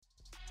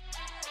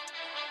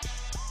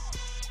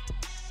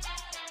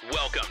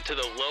Welcome to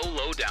the Low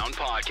Lowdown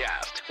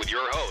Podcast with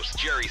your hosts,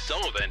 Jerry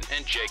Sullivan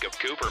and Jacob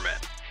Cooperman.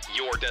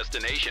 Your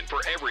destination for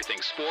everything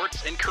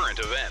sports and current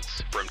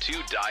events from two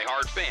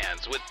diehard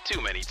fans with too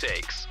many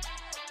takes.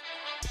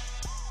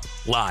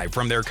 Live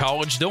from their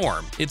college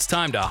dorm, it's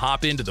time to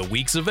hop into the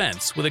week's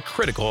events with a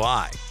critical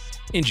eye.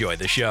 Enjoy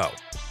the show.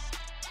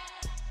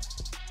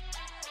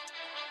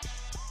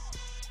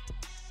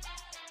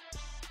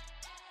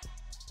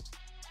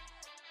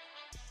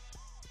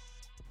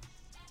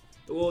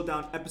 The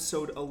Lowdown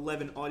episode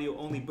 11 audio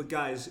only. But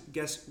guys,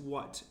 guess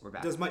what? We're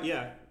back.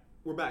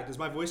 We're back. Does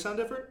my voice sound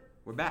different?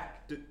 We're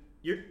back.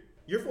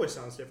 Your voice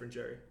sounds different,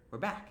 Jerry. We're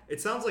back.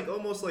 It sounds like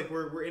almost like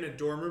we're in a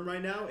dorm room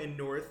right now in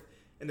North,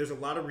 and there's a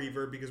lot of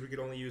reverb because we could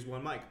only use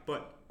one mic.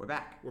 But We're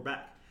back. we're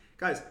back.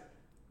 Guys,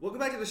 welcome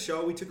back to the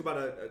show. We took about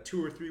a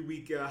 2 or 3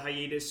 week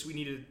hiatus. We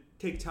needed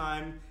to take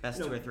time.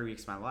 Best 2 or 3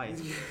 weeks of my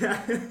life.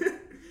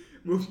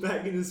 Move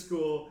back into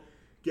school,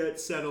 get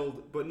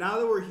settled. But now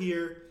that we're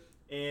here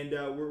and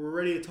we're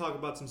ready to talk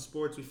about some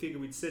sports, we figured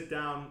we'd sit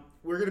down.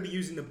 We're going to be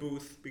using the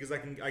booth because I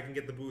can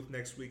get the booth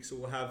next week, so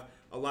we'll have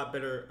a lot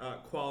better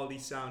quality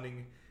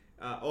sounding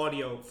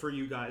audio for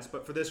you guys.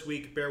 But for this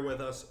week, bear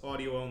with us,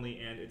 audio only,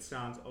 and it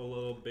sounds a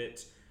little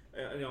bit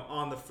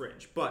on the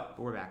fringe. But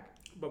we're back.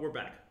 we're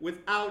back.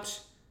 Without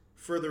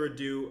further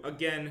ado,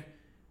 again,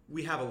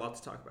 we have a lot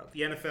to talk about.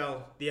 The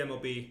NFL, the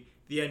MLB,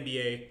 the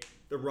NBA,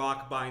 The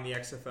Rock buying the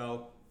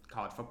XFL,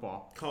 College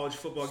football. getting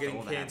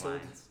Stole the canceled.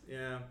 headlines.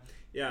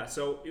 Yeah.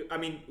 So I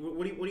mean,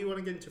 what do you want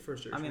to get into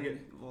first, Jerry? I mean,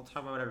 we'll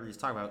talk about whatever you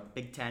talk about.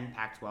 Big Ten,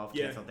 Pac-12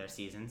 Yeah. canceled their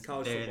seasons.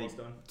 College They're football's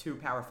the done. 2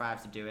 Power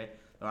 5s to do it.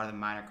 A lot of the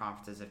minor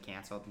conferences have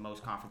canceled.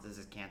 Most conferences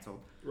have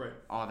canceled. Right.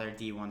 All their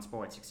D1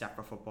 sports except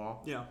for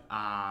football. Yeah.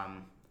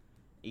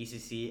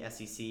 ACC,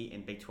 SEC,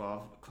 and Big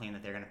 12 claim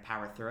that they're going to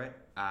power through it.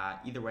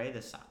 Either way,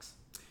 this sucks.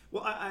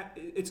 Well,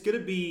 it's going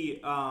to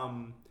be.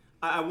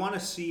 I want to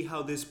see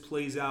how this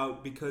plays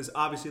out because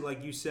obviously,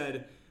 like you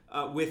said,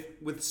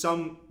 with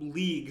some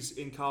leagues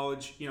in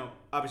college,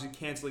 obviously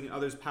canceling and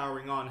others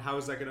powering on, how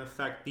is that going to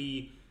affect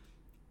the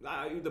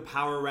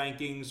power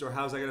rankings, or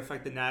how is that going to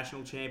affect the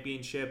national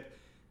championship?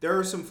 There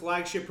are some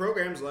flagship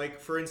programs, like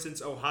for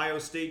instance Ohio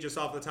State, just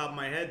off the top of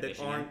my head, that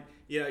Michigan.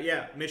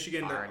 aren't.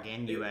 Michigan,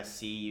 Oregon,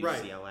 USC,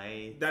 Right.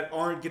 UCLA. that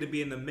aren't going to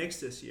be in the mix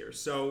this year.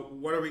 So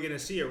what are we going to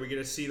see? Are we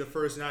going to see the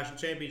first national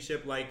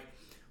championship like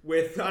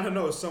with, I don't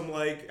know, some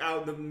like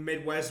out in the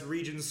Midwest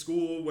region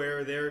school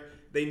where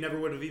they never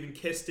would have even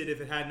kissed it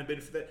if it hadn't been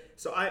for that.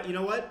 So you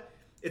know what?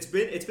 It's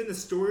been the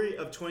story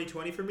of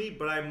 2020 for me,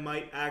 but I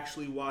might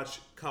actually watch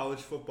college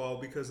football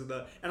because of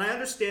and I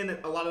understand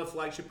that a lot of the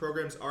flagship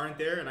programs aren't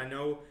there, and I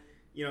know,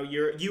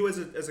 you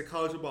as a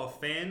college football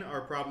fan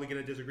are probably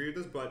going to disagree with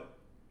this, but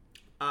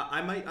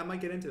I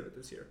might get into it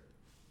this year.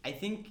 I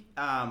think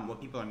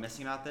what people are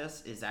missing about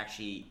this is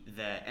actually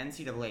the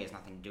NCAA has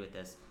nothing to do with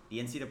this. The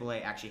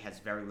NCAA actually has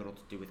very little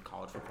to do with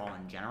college football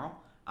in general.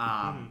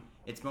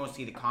 It's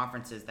mostly the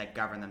conferences that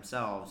govern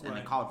themselves and the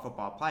Right. college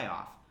football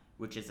playoff,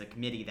 which is a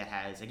committee that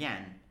has,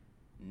 again,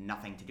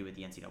 nothing to do with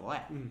the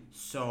NCAA.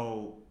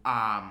 So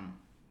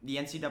the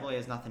NCAA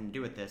has nothing to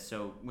do with this.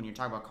 So when you're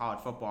talking about college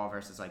football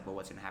versus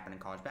what's going to happen in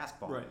college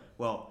basketball? Right.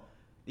 Well,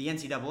 the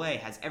NCAA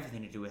has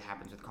everything to do with what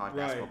happens with college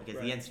Right, basketball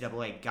because right. the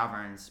NCAA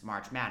governs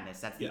March Madness.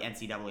 That's the Yeah.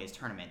 NCAA's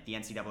tournament. The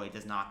NCAA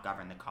does not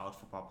govern the college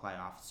football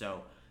playoff.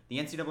 So the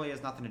NCAA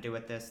has nothing to do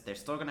with this. They're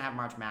still going to have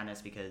March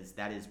Madness because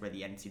that is where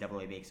the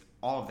NCAA makes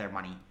all of their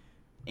money.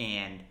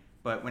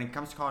 But when it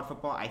comes to college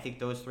football, I think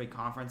those 3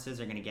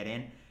 conferences are going to get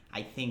in.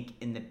 I think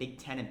in the Big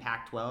Ten and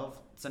Pac-12,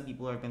 some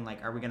people have been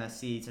like, are we going to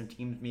see some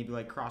teams maybe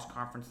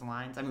cross-conference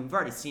lines? I mean, we've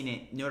already seen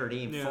it. Notre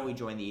Dame fully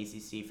joined the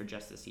ACC for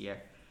just this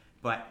year.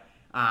 But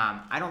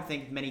I don't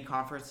think many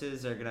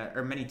conferences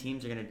many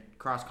teams are gonna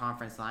cross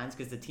conference lines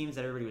because the teams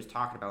that everybody was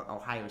talking about,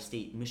 Ohio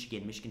State,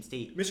 Michigan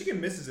State.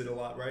 Michigan misses it a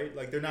lot, right?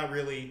 Like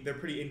they're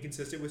pretty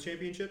inconsistent with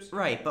championships.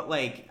 Right, but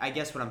I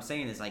guess what I'm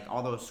saying is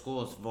all those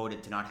schools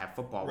voted to not have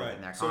football Right.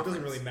 within their So it conference.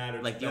 doesn't really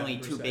matter The to them, only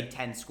per 2 se. Big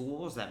Ten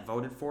schools that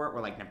voted for it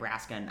were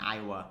Nebraska and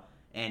Iowa.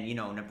 And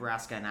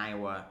Nebraska and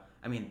Iowa,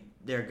 I mean,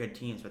 they're good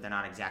teams, but they're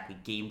not exactly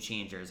game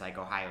changers like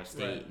Ohio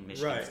State Right. and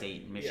Michigan Right.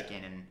 State and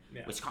Michigan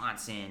and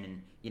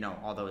Wisconsin and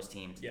all those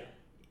teams. Yeah.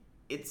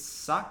 It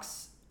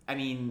sucks. I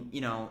mean,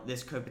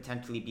 this could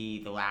potentially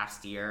be the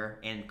last year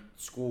in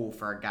school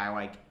for a guy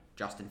like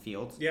Justin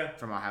Fields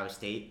from Ohio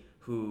State,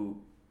 who,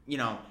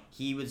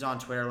 he was on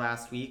Twitter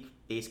last week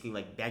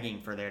basically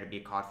begging for there to be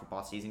a college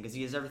football season because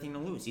he has everything to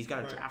lose. He's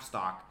got a draft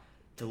stock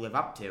to live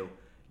up to.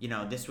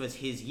 This was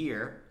his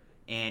year,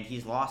 and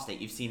he's lost it.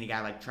 You've seen a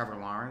guy like Trevor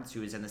Lawrence,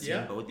 who is in the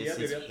same boat. This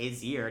is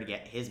his year to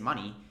get his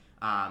money.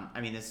 I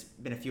mean, there's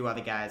been a few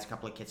other guys, a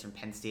couple of kids from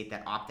Penn State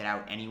that opted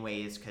out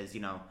anyways because,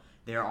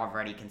 they're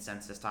already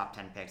consensus top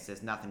 10 picks.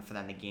 There's nothing for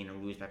them to gain or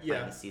lose by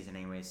playing this season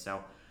anyways.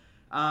 So,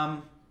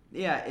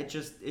 it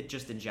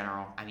just in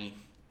general, I mean...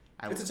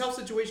 It's a tough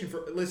situation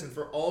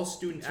for all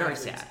student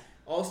athletes. Very sad.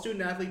 All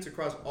student athletes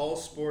across all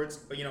sports.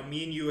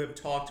 Me and you have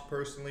talked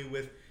personally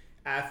with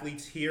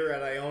athletes here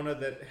at Iona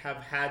that have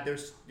had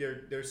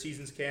their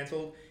seasons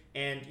canceled.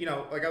 And,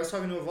 like I was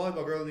talking to a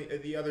volleyball girl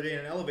the other day in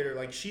an elevator,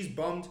 like she's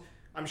bummed,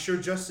 I'm sure,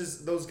 just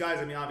as those guys.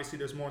 I mean, obviously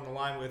there's more on the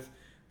line with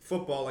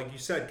football, like you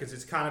said, because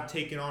it's kind of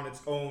taken on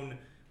its own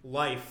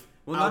life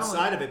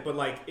outside of it. But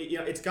like,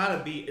 it's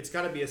gotta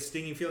be a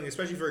stinging feeling,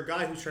 especially for a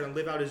guy who's trying to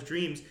live out his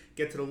dreams,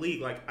 get to the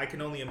league. Like, I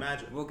can only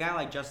imagine. Well, a guy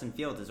like Justin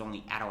Fields is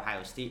only at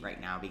Ohio State right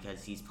now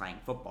because he's playing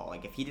football.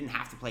 Like, if he didn't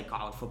have to play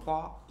college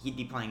football, he'd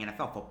be playing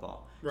NFL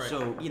football. Right.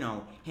 So,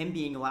 him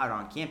being allowed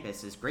on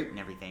campus is great and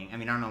everything. I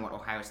mean, I don't know what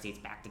Ohio State's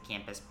back to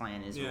campus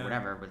plan is or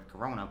whatever with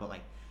Corona, but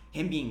like,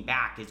 him being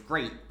back is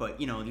great. But,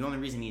 the only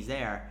reason he's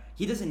there,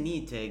 he doesn't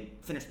need to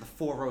finish the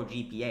 4.0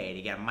 GPA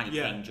to get a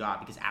money-paying job,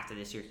 because after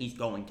this year, he's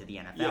going to the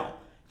NFL. Yeah.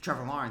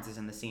 Trevor Lawrence is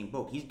in the same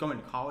boat. He's going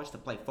to college to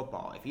play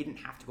football. If he didn't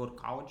have to go to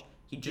college,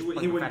 he'd just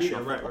play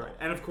professional football. Right.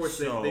 And of course,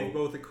 they've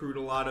both accrued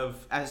a lot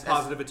of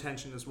positive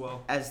attention as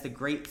well. As the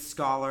great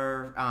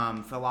scholar,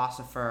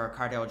 philosopher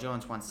Cardale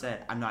Jones once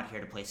said, "I'm not here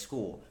to play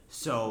school."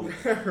 So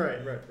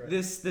right.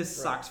 This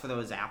sucks for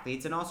those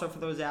athletes, and also for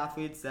those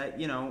athletes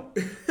that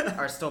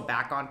are still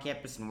back on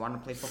campus and want to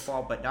play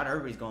football, but not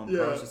everybody's going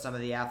pro. So some of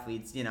the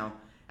athletes,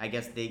 I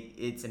guess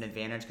it's an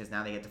advantage because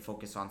now they get to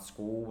focus on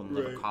school and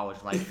live a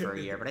college life for a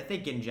year. But I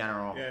think in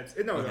general,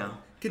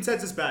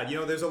 consensus bad.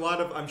 There's a lot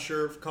of, I'm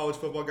sure, college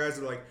football guys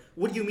that are like,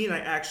 "What do you mean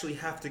I actually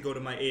have to go to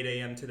my 8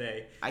 a.m.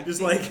 today?" I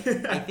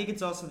think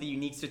it's also the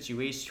unique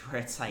situation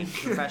where it's like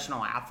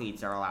professional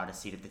athletes are allowed a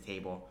seat at the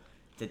table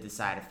to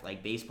decide if,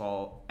 like,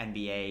 baseball,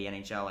 NBA,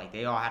 NHL, like,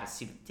 they all had a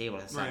seat at the table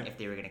to decide if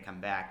they were going to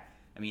come back.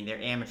 I mean, they're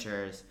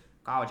amateurs.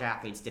 College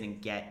athletes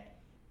didn't get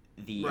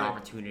the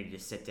opportunity to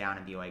sit down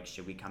and be like,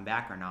 should we come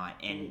back or not?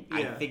 And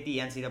I think the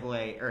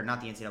NCAA, or not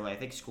the NCAA, I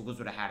think schools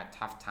would have had a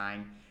tough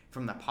time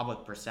from the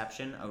public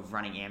perception of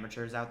running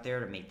amateurs out there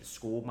to make the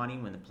school money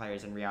when the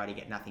players in reality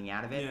get nothing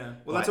out of it. Yeah,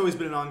 well, that's always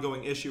been an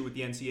ongoing issue with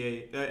the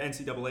NCAA,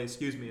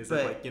 is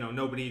that, like,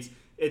 nobody's,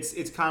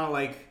 it's kind of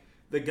like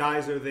the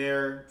guys are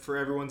there for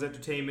everyone's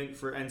entertainment,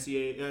 for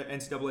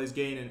NCAA's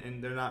gain,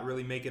 and they're not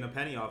really making a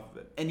penny off of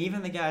it. And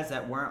even the guys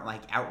that weren't,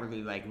 like,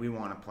 outwardly like, we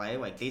want to play,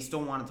 like, they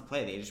still wanted to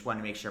play. They just wanted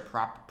to make sure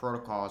proper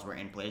protocols were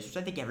in place, which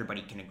I think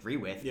everybody can agree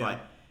with. Yeah.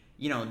 But,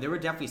 there were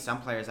definitely some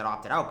players that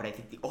opted out, but I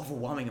think the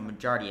overwhelming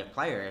majority of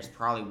players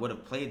probably would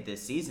have played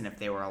this season if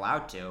they were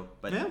allowed to.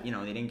 But, they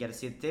didn't get a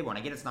seat at the table. And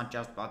I get it's not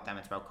just about them.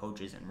 It's about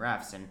coaches and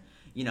refs and,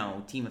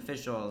 team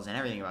officials and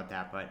everything about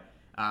that. But,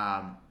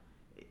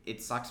 it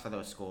sucks for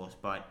those schools,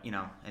 but,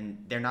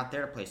 and they're not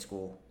there to play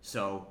school,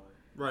 so...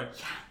 Right.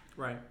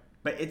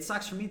 But it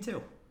sucks for me,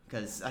 too,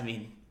 because, I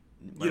mean...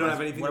 You don't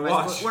have anything to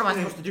watch. What am I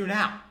supposed to do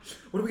now?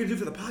 What are we going to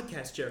do for the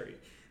podcast, Jerry?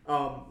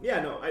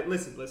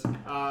 Listen.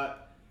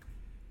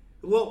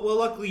 Well,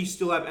 luckily you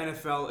still have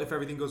NFL. If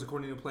everything goes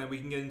according to plan, we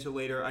can get into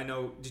later. I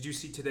know. Did you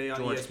see today on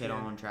George ESPN?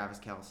 Kittle and Travis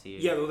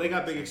Kelce? Yeah, well, they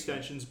got big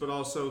extensions, but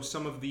also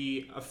some of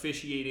the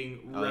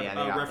officiating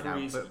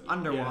referees. But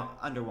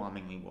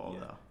underwhelmingly well,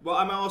 though. Well,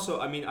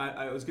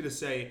 I was gonna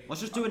say.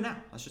 Let's just do it now.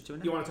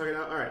 You want to talk it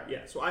out? All right.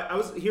 Yeah. So I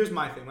was. Here's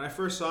my thing. When I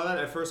first saw that,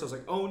 at first I was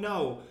like, oh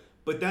no.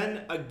 But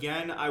then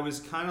again, I was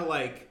kind of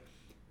like.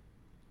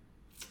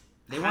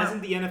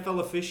 Hasn't the NFL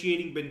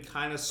officiating been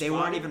kind of spotty? They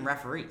weren't even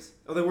referees.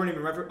 Oh, they weren't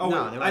even referees? Oh,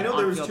 no, they were I know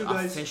there was two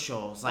guys.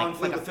 Officials,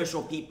 like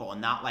official people, and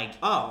not like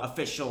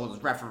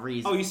officials,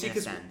 referees. Oh, you see,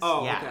 because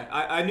okay.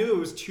 I knew it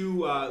was two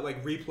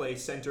replay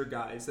center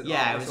guys. It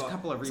was a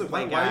couple of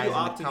replay guys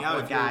and a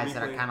couple of guys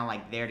that are kind of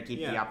like there to keep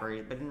the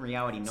operation, but in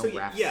reality, no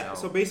refs. Yeah,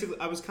 so basically,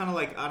 I was kind of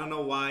like, I don't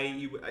know why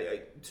you.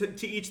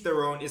 To each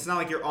their own. It's not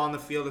like you're on the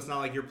field. It's not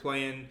like you're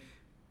playing.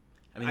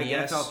 I mean, the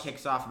NFL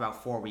kicks off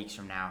about 4 weeks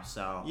from now,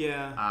 so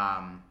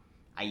yeah.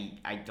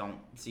 I don't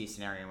see a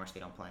scenario in which they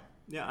don't play.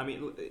 Yeah, I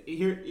mean,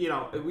 here,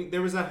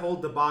 there was that whole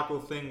debacle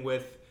thing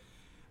with,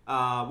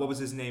 what was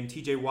his name?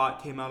 TJ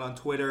Watt came out on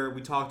Twitter.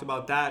 We talked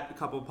about that a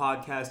couple of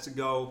podcasts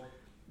ago.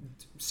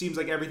 Seems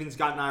like everything's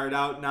gotten ironed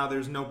out. Now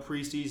there's no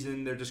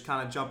preseason. They're just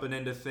kind of jumping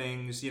into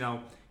things,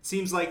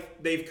 Seems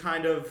like they've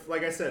kind of,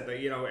 like I said,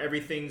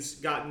 everything's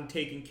gotten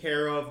taken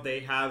care of.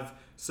 They have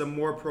some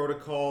more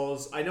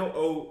protocols. I know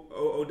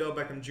Odell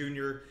Beckham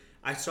Jr.,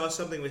 I saw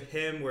something with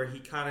him where he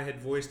kind of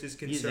had voiced his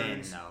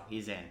concerns.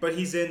 He's in. But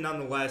he's in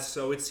nonetheless.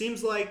 So it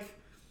seems like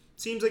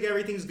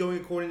everything's going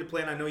according to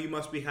plan. I know you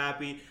must be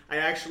happy.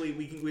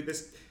 We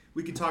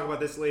can talk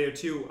about this later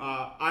too.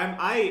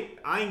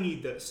 I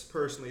need this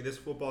personally, this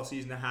football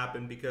season to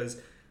happen, because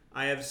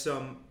I have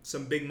some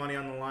big money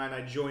on the line.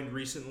 I joined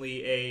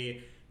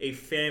recently a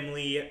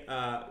family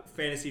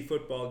fantasy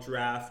football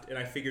draft, and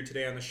I figured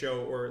today on the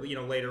show, or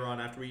later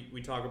on after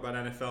we talk about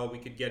NFL, we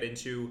could get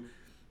into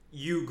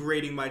you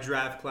grading my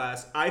draft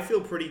class. I feel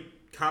pretty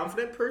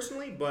confident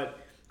personally, but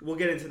we'll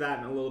get into that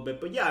in a little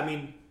bit. But yeah, I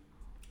mean,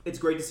 it's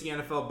great to see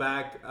NFL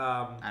back.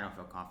 I don't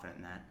feel confident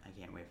in that. I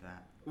can't wait for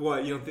that.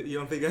 What, you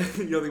don't think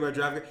about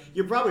draft?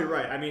 You're probably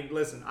right. I mean,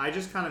 listen, I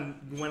just kind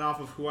of went off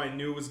of who I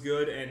knew was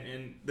good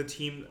and the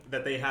team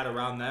that they had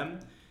around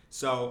them.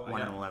 So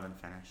 1-11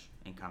 finish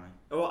incoming.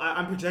 Well,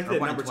 I'm projected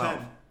at number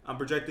 10. I'm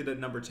projected at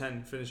number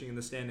 10, finishing in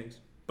the standings.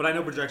 But I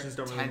know projections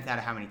don't 10th out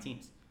of how many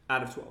teams?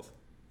 Out of 12.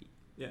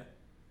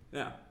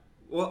 Yeah.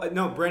 Well,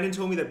 no, Brandon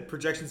told me that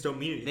projections don't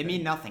mean anything. They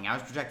mean nothing. I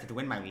was projected to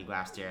win my league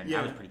last year, and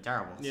I was pretty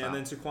terrible. Yeah, and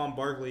then Saquon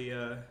Barkley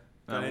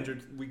got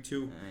injured week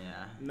 2.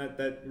 Yeah. And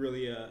that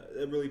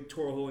really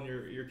tore a hole in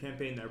your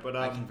campaign there. But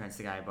I convinced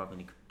the guy above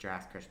me to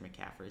draft Christian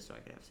McCaffrey so I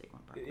could have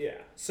Saquon Barkley. Yeah.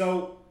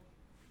 So,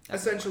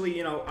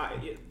 essentially,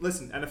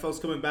 listen, NFL's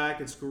coming back.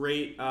 It's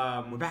great.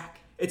 We're back.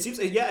 It seems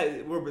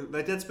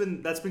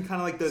that's been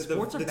kind of like the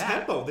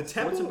tempo. The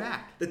tempo. Sports are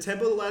back. The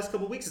tempo the last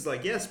couple of weeks is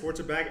like, yeah, sports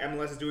are back.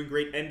 MLS is doing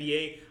great.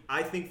 NBA,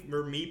 I think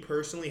for me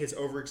personally, has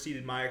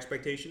overexceeded my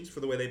expectations for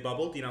the way they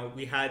bubbled.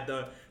 We had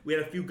a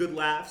few good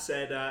laughs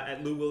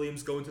at Lou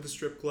Williams going to the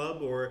strip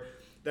club, or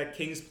that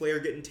Kings player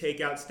getting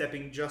takeout,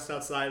 stepping just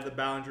outside of the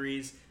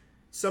boundaries.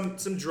 Some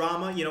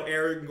drama,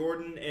 Aaron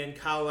Gordon and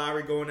Kyle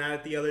Lowry going at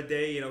it the other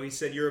day. He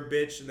said, "You're a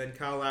bitch," and then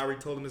Kyle Lowry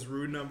told him his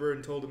rude number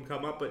and told him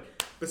come up. But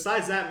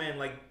besides that, man,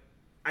 like,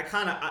 I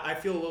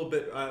feel a little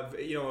bit of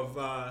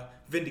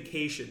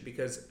vindication,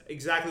 because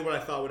exactly what I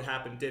thought would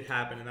happen did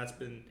happen, and that's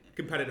been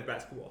competitive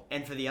basketball.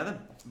 And for the other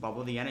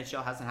bubble, the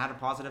NHL hasn't had a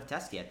positive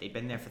test yet. They've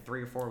been there for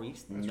 3 or 4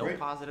 weeks. That's right.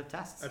 Positive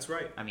tests. That's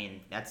right. I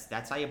mean,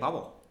 that's how you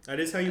bubble. That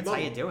is how you bubble.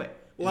 That's how you do it.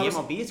 Well, the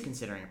MLB is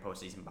considering a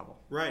postseason bubble.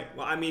 Right.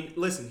 Well, I mean,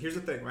 listen, here's the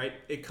thing, right?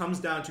 It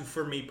comes down to,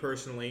 for me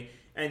personally,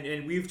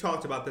 and we've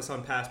talked about this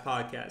on past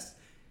podcasts,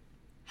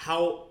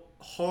 how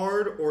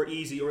hard or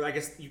easy, or I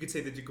guess you could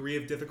say the degree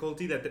of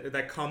difficulty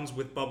that comes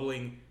with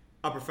bubbling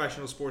a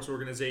professional sports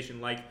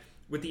organization. Like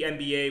with the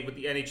NBA, with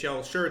the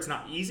NHL, sure, it's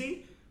not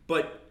easy,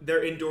 but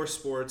they're indoor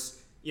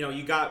sports.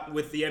 You got,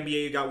 with the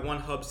NBA, you got one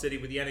hub city.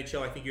 With the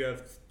NHL, I think you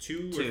have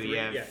two or three. You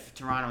have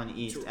Toronto in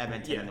the east,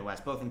 Edmonton in the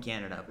west, both in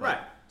Canada. Right.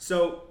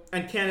 So,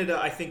 and Canada,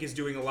 I think, is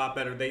doing a lot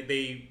better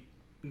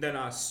than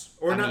us,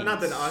 or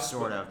not than us,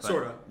 sort of.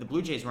 The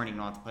Blue Jays weren't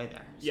even allowed to play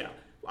there. So. Yeah,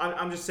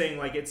 I'm just saying,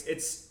 like,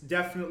 it's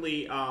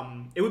definitely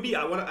it would be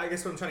I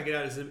guess what I'm trying to get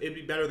at is it'd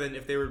be better than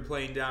if they were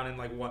playing down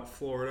in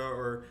Florida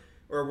or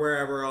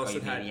wherever else.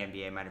 The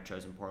NBA might have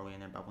chosen poorly in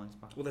their bubbling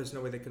spot. Well, there's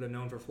no way they could have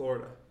known for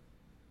Florida.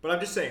 But I'm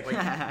just saying,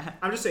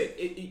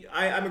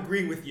 I'm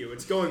agreeing with you.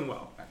 It's going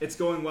well. It's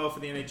going well for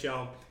the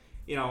NHL.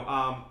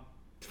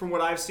 From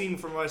what I've seen,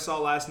 from what I saw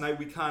last night,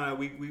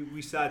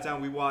 we sat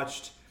down, we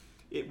watched.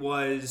 It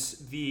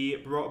was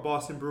the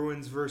Boston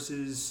Bruins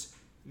versus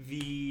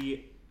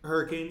the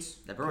Hurricanes.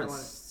 The Bruins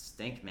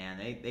stink, man.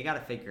 They got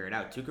to figure it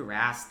out. Tuukka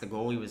Rask, the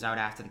goalie, was out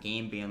after the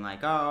game being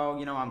like,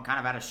 I'm kind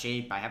of out of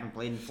shape. I haven't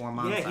played in 4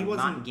 months. Yeah, I'm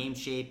not in game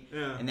shape.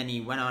 Yeah. And then he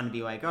went on to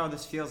be like,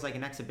 this feels like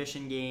an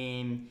exhibition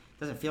game.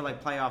 Doesn't feel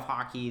like playoff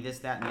hockey, this,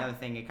 that, and the other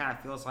thing. It kind of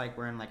feels like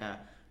we're in like a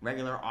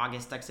regular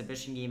August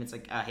exhibition game. It's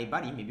like, hey,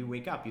 buddy, maybe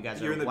wake up. You guys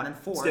are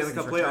 1-4. Stanley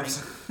Cup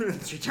playoffs.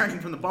 It's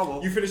returning from the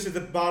bubble. You finished at the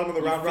bottom of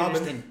the round robin. You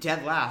finished in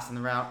dead last in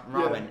the round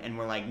robin, and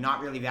we're like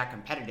not really that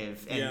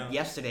competitive. And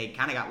yesterday,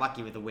 kind of got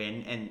lucky with the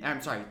win. And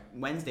I'm sorry,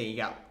 Wednesday you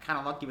got kind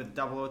of lucky with the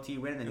double OT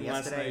win, and then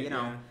yesterday,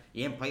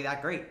 you didn't play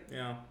that great.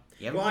 Yeah.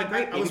 You haven't played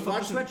great. Maybe flip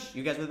the switch.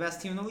 You guys were the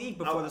best team in the league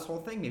before this whole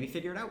thing. Maybe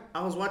figure it out.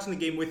 I was watching the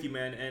game with you,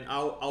 man, and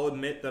I'll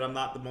admit that I'm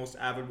not the most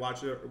avid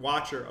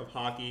watcher of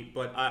hockey,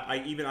 but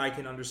I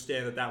can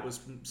understand that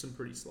was some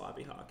pretty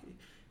sloppy hockey,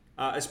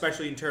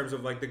 especially in terms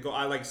of like the goal.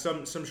 I like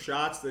some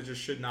shots that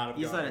just should not have.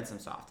 He's let in some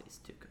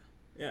softies, Tuukka.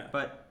 Yeah,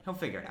 but he'll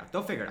figure it out.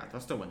 They'll figure it out.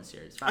 They'll still win the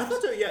series. I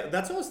thought so. Yeah,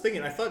 that's what I was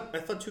thinking. I thought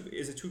Tuukka,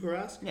 is it Tuukka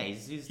Rask? Yeah,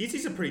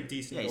 he's a pretty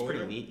decent. Yeah, he's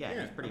pretty elite.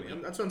 Yeah, he's pretty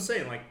elite. That's what I'm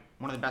saying. Like,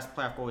 one of the best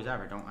playoff goalies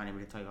ever. Don't want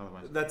anybody to tell you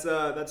otherwise.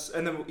 That's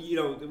and then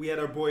we had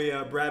our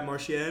boy Brad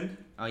Marchand.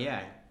 Oh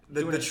yeah,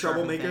 the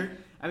troublemaker.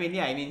 I mean,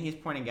 he's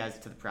pointing guys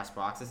to the press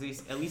box. At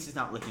least he's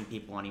not licking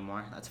people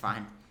anymore. That's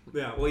fine.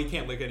 Yeah, well, you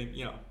can't lick any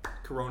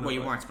corona. Well,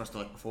 you weren't supposed to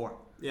lick before.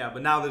 Yeah,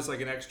 but now there's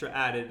like an extra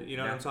added. You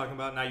know what I'm talking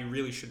about? Now you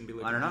really shouldn't be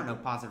licking. I don't know. No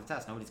positive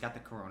test. Nobody's got the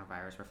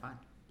coronavirus. We're fine.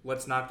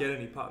 Let's not get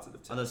any positive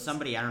tests. Although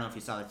somebody, I don't know if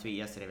you saw the tweet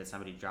yesterday, but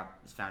somebody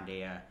found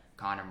a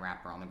condom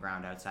wrapper on the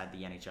ground outside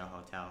the NHL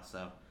hotel.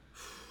 So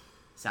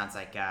sounds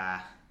like the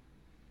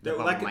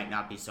bubble might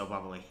not be so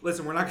bubbly.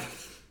 Listen, we're not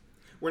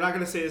going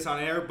to say this on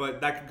air,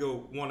 but that could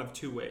go one of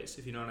two ways,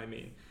 if you know what I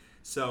mean.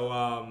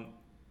 So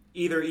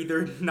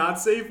either not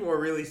safe or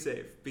really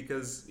safe,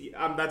 because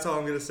that's all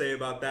I'm going to say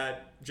about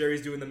that.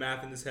 Jerry's doing the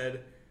math in his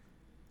head.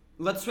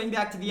 Let's swing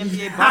back to the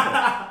NBA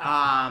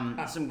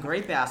bubble. Some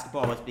great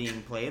basketball was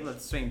being played.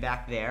 Let's swing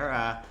back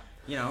there.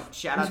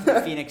 Shout out to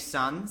the Phoenix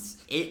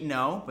Suns,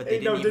 8-0, but they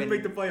didn't even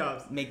make the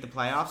playoffs.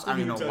 I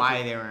don't even know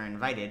why they were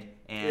invited.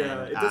 And,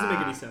 yeah, it doesn't make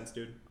any sense,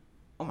 dude.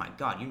 Oh my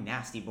God, you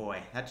nasty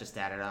boy! That just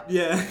added up.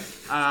 Yeah.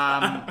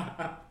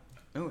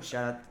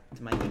 Shout out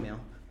to my email.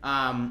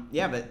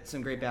 But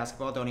some great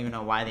basketball. Don't even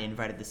know why they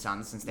invited the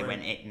Suns, since they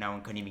went 8-0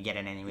 and couldn't even get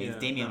in anyways. Yeah,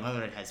 Damian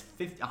Lillard has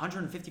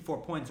 154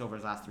 points over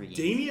his last 3 games.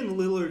 Damian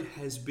Lillard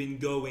has been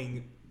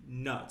going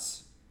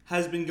nuts.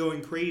 Has been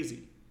going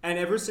crazy. And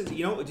ever since,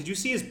 did you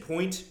see his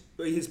points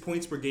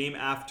per game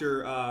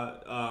after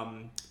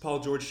Paul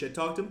George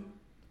shit-talked him?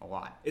 Oh,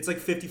 lot. It's like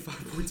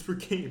 55 points per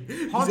game.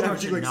 Paul He's George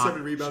averaging like should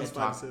 7 rebounds,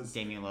 5 assists.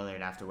 Damian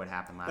Lillard after what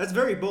happened last That's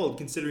night. very bold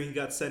considering he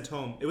got sent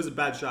home. It was a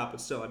bad shot,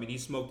 but still, I mean, he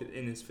smoked it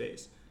in his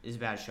face. It's a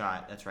bad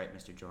shot. That's right,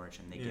 Mr. George.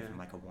 And they give him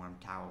like a warm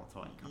towel to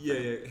like comfort.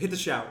 Yeah. Hit the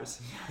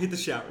showers. Hit the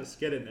showers.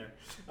 Get in there.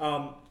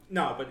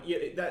 No, but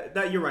yeah,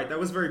 that you're right. That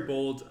was very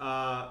bold.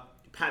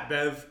 Pat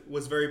Bev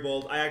was very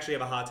bold. I actually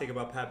have a hot take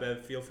about Pat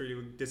Bev. Feel free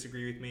to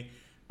disagree with me.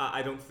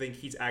 I don't think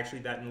he's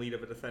actually that in lead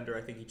of a defender.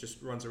 I think he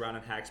just runs around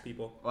and hacks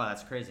people. Well,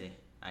 that's crazy.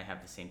 I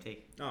have the same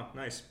take. Oh,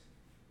 nice.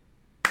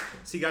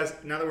 See, guys,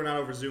 now that we're not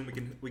over Zoom,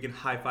 we can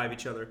high five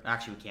each other.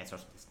 Actually, we can't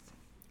social distance.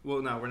 Well,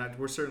 no, we're not.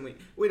 We're certainly.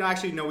 Wait,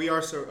 actually, no, we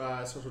are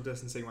social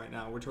distancing right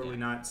now. We're totally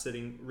not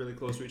sitting really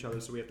close to each other,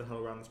 so we have to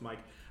huddle around this mic.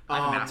 I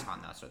have a mask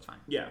on though, so it's fine.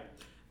 Yeah.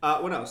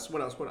 What else?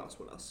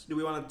 Do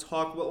we want to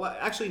talk? Well,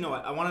 actually, no.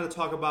 I wanted to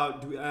talk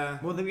about.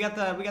 Well, then we got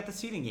the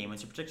seeding game.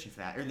 What's your prediction for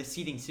that, or the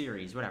seeding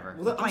series, whatever?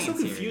 Well, I'm so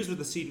confused with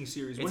the seeding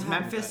series. It's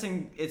Memphis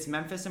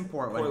and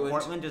Portland.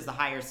 Portland is the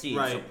higher seed,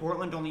 right. So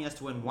Portland only has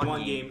to win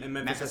one game, and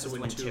Memphis has to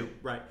win two.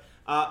 Right.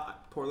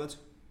 Portland.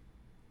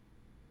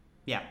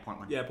 Yeah,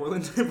 Portland. Yeah,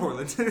 Portland.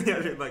 Portland.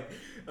 Yeah, like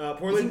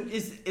Portland.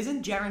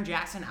 Isn't Jaren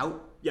Jackson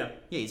out? Yeah.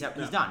 Yeah, he's out.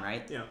 He's done,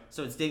 right? Yeah.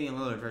 So it's Damian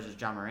Lillard versus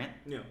John Morant.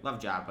 Yeah.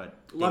 Love Ja, but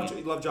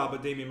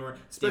Damian Morant,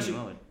 especially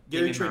Damian Lillard.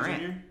 Gary Damian Trent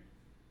Morant. Jr.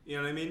 You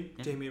know what I mean?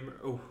 Yeah. Damian.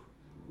 Oh,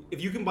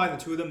 if you combine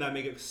the two of them, that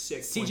make it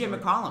sick. CJ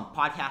McCollum,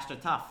 podcaster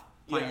tough,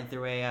 playing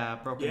through a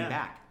broken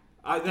back.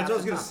 That's what I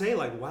was gonna say.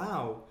 Like,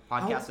 wow.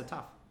 Podcaster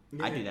tough.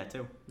 Yeah. I do that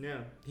too.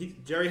 Yeah.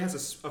 Jerry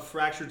has a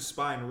fractured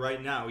spine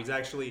right now. He's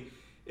actually,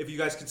 if you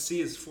guys could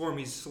see his form,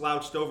 he's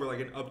slouched over like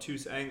an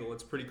obtuse angle.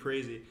 It's pretty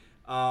crazy.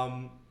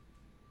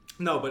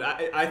 No, but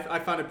I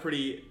found it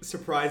pretty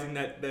surprising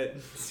that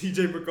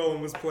CJ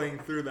McCollum was playing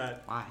through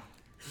that. Why?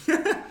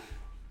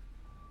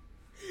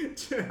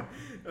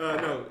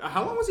 No.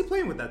 How long was he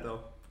playing with that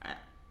though?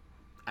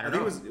 I don't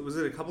know. Was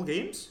it a couple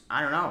games?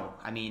 I don't know.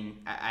 I mean,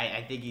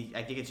 I think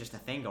it's just a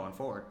thing going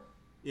forward.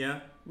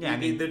 Yeah. Yeah. I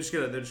mean, they're just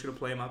gonna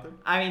play him out there.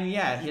 I mean,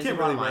 yeah. Here's the can't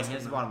bottom really line.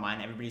 Here's the bottom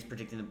line. Everybody's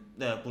predicting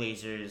the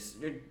Blazers.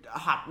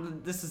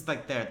 This is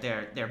like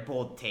their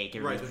bold take.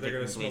 Everybody's Right. They're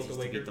gonna smoke the Blazers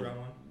to beat Lakers the round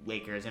one.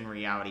 Lakers. In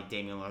reality,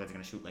 Damian Lillard's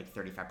gonna shoot like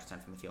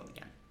 35% from the field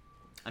again.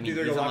 I mean,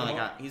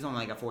 He's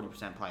only like a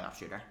 40% playoff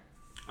shooter.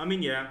 I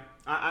mean, yeah.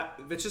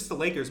 It's just the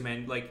Lakers,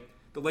 man. Like,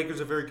 the Lakers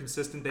are very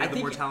consistent. They have the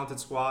more talented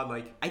squad.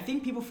 Like, I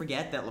think people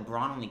forget that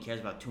LeBron only cares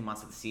about 2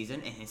 months of the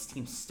season, and his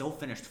team still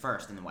finished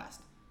first in the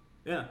West.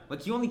 yeah.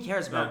 Like, he only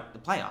cares about the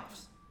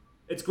playoffs.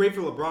 It's great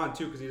for LeBron,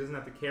 too, because he doesn't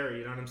have to carry.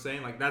 You know what I'm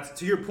saying? Like, that's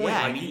to your point.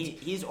 Yeah, like, I mean,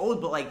 he's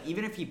old, but, like,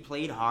 even if he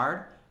played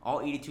hard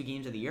all 82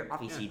 games of the year,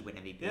 obviously he'd win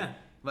MVP. Yeah.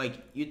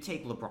 Like, you'd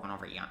take LeBron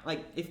over Giannis.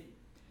 Like,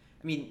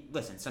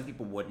 listen, some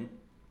people wouldn't.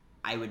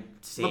 I would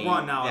say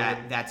LeBron now,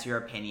 that's your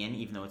opinion,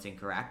 even though it's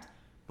incorrect.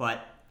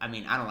 But, I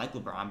mean, I don't like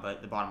LeBron,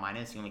 but the bottom line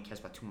is he only cares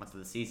about 2 months of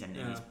the season,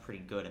 and he's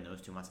pretty good in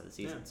those 2 months of the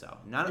season. So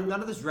none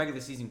of this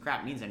regular season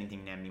crap means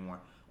anything to him anymore.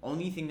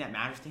 Only thing that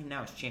matters to him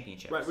now is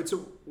championships. Right, but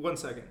so, 1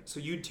 second. So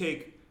you'd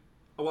take,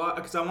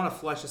 because I want to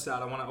flesh this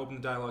out. I want to open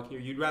the dialogue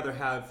here. You'd rather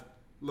have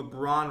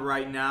LeBron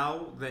right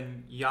now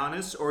than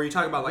Giannis? Or are you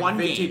talking about, like,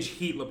 vintage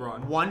Heat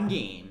LeBron? One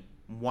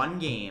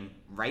game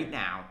right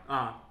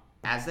now,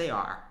 as they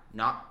are,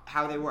 not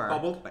how they were,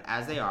 bubbled, but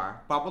as they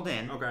are, bubbled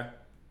in. Okay.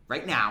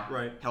 Right now,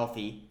 right,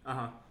 healthy.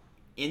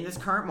 In this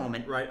current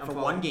moment, right, for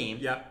one game.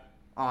 Yeah.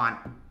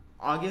 On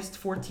August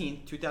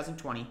 14th,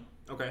 2020.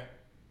 Okay.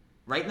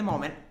 Right in the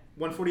moment.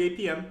 1:48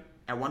 p.m.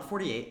 At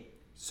 1:48.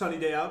 Sunny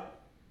day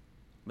out.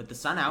 With the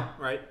sun out.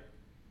 Right.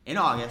 In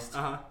August.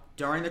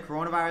 During the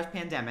coronavirus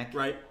pandemic.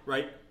 Right.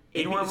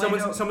 In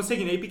Orlando, someone's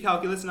taking AP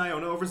Calculus in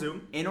Iona over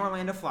Zoom. In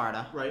Orlando,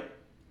 Florida. Right.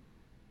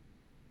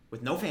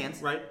 With no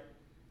fans. Right.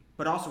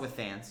 But also with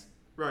fans.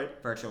 Right.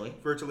 Virtually.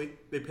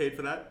 They paid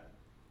for that.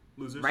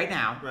 Losers. Right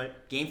now.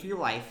 Right. Game for your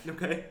life.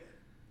 Okay.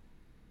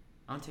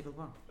 I'm going to take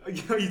LeBron.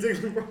 You take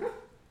LeBron?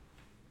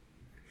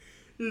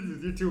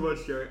 You're too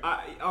much, Jerry.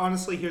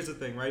 Honestly, here's the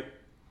thing, right?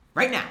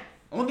 Right now.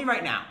 Only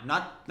right now.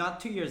 Not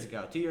 2 years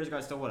ago. 2 years ago,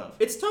 I still would have.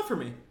 It's tough for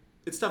me.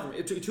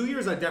 2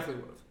 years, I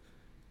definitely would have.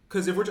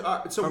 Because if we're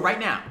but right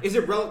now, is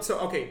it relative? So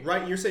okay,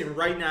 right? You're saying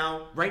right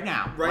now. Right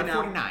now. Right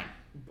 1:49 now.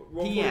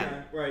 1:49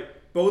 p.m.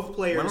 Right. Both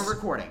players. When we're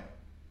recording.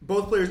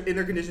 Both players in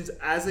their conditions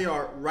as they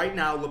are right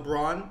now.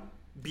 LeBron,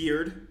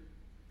 beard.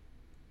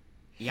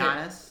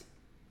 Giannis,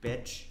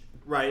 bitch.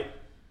 Right.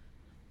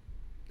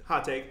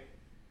 Hot take.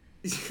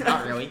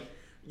 Not really.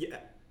 Yeah.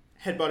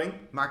 Headbutting.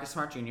 Marcus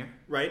Smart Jr.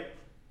 Right.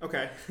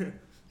 Okay.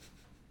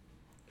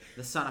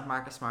 The son of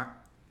Marcus Smart.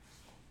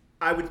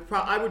 I would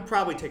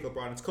probably take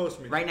LeBron. It's close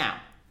for me. Right now.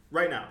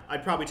 Right now.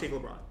 I'd probably take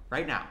LeBron.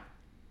 Right now.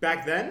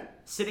 Back then?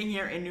 Sitting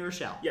here in New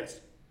Rochelle. Yes.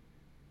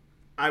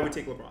 I would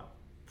take LeBron.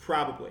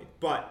 Probably.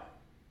 But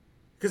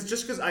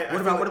because I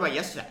What about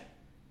yesterday?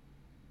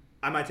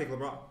 I might take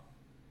LeBron.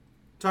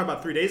 Talk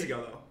about 3 days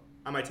ago though.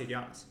 I might take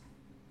Giannis.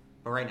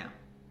 But right now.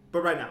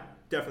 But right now,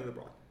 definitely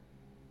LeBron.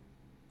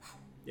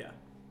 Yeah.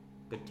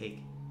 Good take.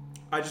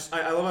 I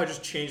love how I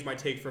just changed my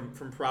take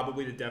from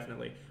probably to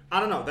definitely. I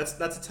don't know. That's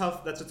a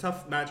tough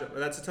matchup.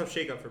 That's a tough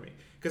shakeup for me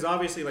because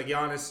obviously like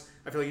Giannis,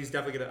 I feel like he's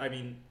definitely gonna. I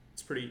mean,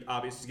 it's pretty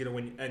obvious he's gonna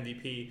win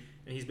MVP,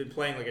 and he's been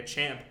playing like a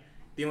champ.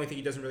 The only thing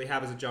he doesn't really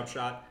have is a jump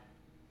shot.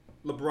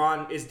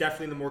 LeBron is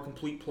definitely the more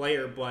complete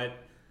player, but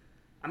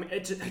I mean,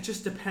 it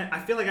just depends. I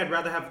feel like I'd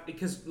rather have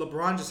because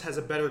LeBron just has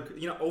a better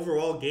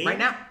overall game right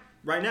now.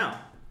 Right now,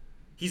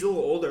 he's a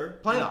little older.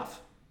 Playoff.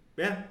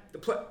 Yeah, the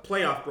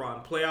playoff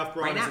Bron. Playoff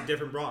Bron is a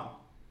different Bron.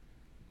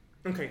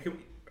 Okay, can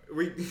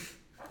we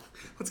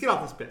let's get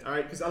off this bit, all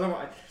right? Because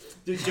otherwise,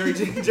 Jerry's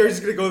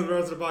just gonna go the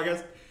rest of the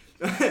podcast.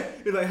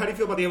 Like, how do you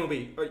feel about the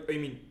MLB? Or, you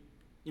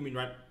mean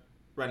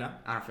right now?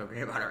 I don't feel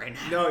great about it right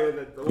now.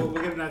 No, we'll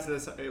get into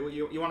this.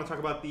 You want to talk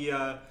about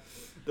the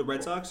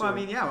Red Sox? Well,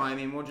 we'll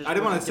just. I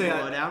didn't want to say a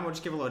lowdown. We'll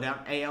just give a lowdown.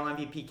 AL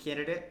MVP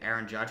candidate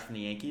Aaron Judge from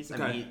the Yankees.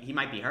 Okay. I mean, he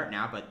might be hurt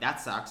now, but that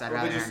sucks. I'd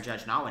rather Aaron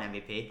Judge not win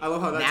MVP. I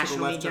love how that's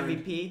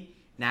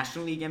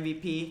National League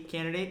MVP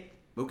candidate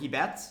Mookie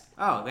Betts.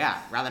 Oh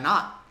yeah, rather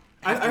not.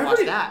 I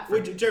heard that.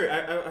 Wait, Jerry,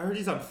 I heard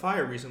he's on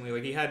fire recently.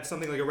 Like he had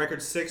something like a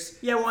record 6.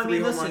 Yeah, well,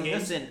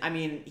 listen. I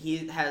mean,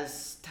 he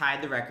has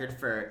tied the record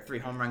for 3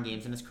 home run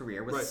games in his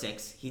career with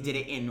 6. He did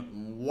it in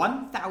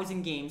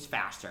 1,000 games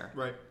faster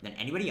than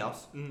anybody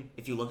else. Mm-hmm.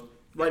 If you look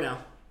right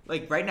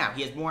now,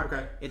 he has more.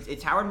 Okay.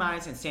 It's Howard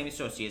Mize and Sammy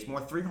Sosa. He has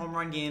more 3 home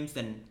run games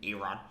than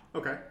A-Rod.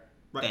 Okay.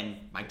 Right.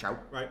 Than Mike Trout.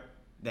 Right.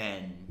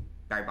 Than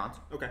Barry Bonds.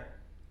 Okay.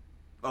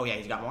 Oh yeah,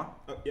 he's got more.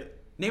 Oh yeah.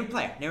 Name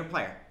a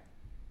player.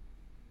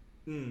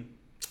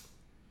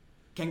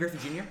 Ken Griffey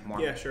Jr. More.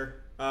 Yeah, sure.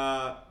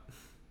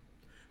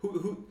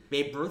 Who?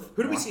 Babe Ruth.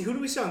 Who do we see? Who do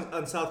we see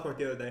on South Park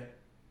the other day?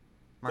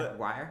 Mark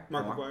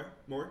McGwire.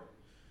 More.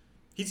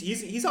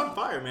 He's on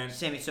fire, man.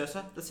 Sammy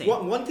Sosa, the same.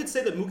 One could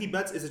say that Mookie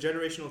Betts is a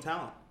generational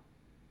talent,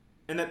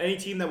 and that any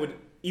team that would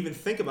even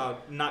think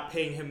about not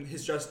paying him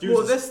his just dues.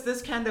 Well,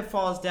 this kind of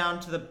falls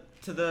down to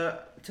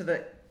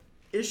the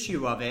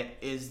issue of it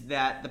is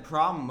that the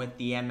problem with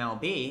the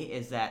MLB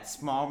is that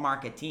small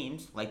market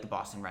teams like the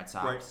Boston Red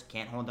Sox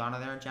can't hold on to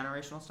their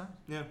generational stars.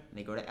 Yeah. And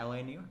they go to LA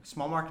and New York.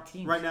 Small market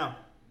teams.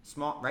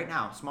 Small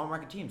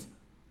market teams.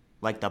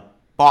 Like the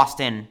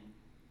Boston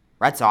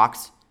Red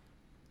Sox,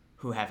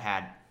 who have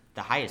had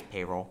the highest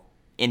payroll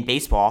in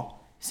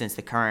baseball since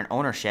the current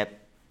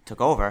ownership took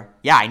over.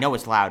 Yeah, I know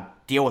it's loud.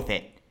 Deal with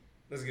it.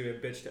 This is gonna be a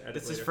bitch to edit.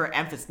 This is for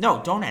emphasis.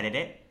 No, don't edit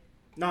it.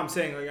 No, I'm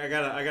saying like I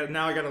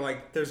gotta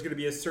like. There's gonna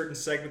be a certain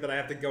segment that I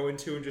have to go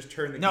into and just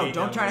turn the. No,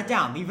 don't turn it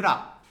down. Leave it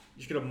up.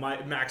 You're just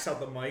gonna max out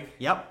the mic.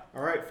 Yep.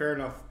 All right, fair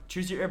enough.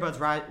 Choose your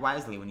earbuds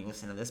wisely when you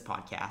listen to this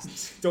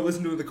podcast. Don't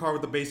listen to the car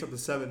with the bass up to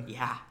 7.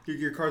 Yeah.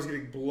 Your car's gonna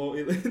blow.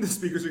 The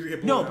speakers are gonna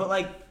get blown. No, but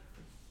like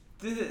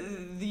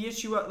the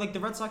issue, like the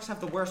Red Sox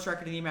have the worst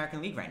record in the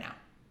American League right now.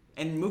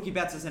 And Mookie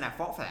Betts isn't at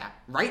fault for that.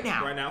 Right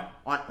now.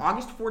 On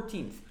August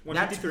 14th.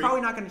 That's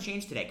probably not going to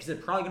change today because they're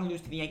probably going to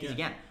lose to the Yankees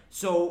again.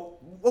 So,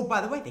 by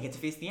the way, they get to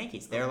face the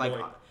Yankees. They're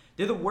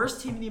they're the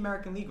worst team in the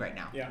American League right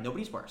now. Yeah.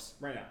 Nobody's worse.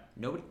 Right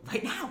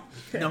now.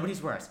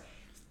 Nobody's worse.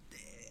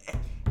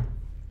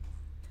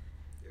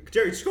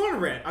 Jerry, just go on a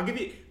rant. I'll give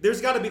you.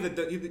 There's got to be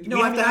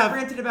I've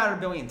ranted about it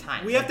a billion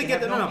times. We have to get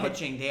the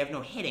pitching. They have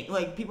no hitting.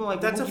 Like people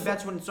Mookie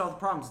Betts wouldn't solve the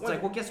problems.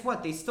 It's well, guess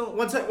what? They still.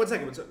 One second.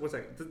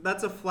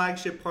 That's a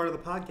flagship part of the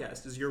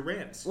podcast. Is your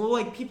rants.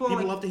 Well, people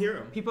love to hear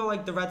them. People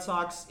like the Red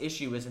Sox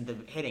issue isn't the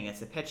hitting;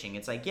 it's the pitching.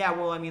 It's like, yeah,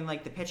 well, I mean,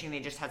 like the pitching, they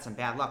just had some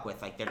bad luck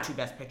with. Like their 2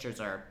 best pitchers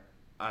are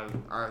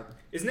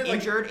isn't it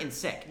injured and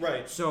sick.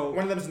 Right. So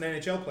one of them is an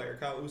NHL player,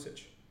 Kyle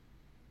Usich.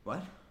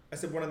 What? I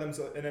said one of them's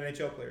an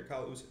NHL player,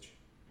 Kyle Usich.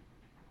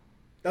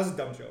 That was a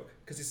dumb joke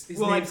because his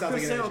name sounds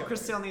like an NHL.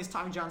 Chris Sale needs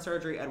Tommy John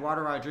surgery.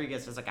 Eduardo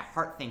Rodriguez has like a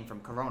heart thing from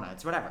Corona.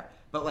 It's whatever.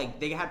 But like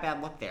they had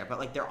bad luck there. But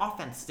like their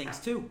offense stinks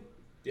too.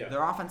 Yeah.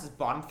 Their offense is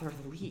bottom third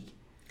of the league.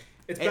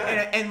 It's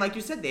bad. And like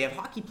you said, they have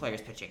hockey players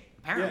pitching.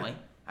 Apparently,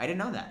 I didn't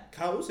know that.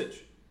 Kyle Usich,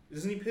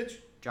 doesn't he pitch?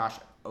 Josh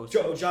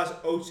Osich. Josh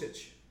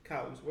Osich.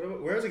 Kyle.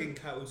 Where is he getting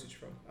Kyle Usich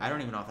from? I don't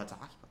even know if that's a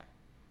hockey player.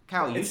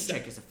 Kyle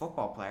Juszczyk is a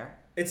football player.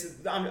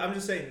 I'm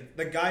just saying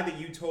the guy that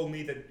you told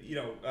me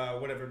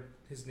that whatever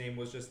his name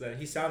was just then.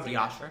 He sounds like the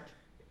ostrich.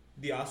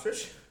 The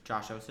ostrich?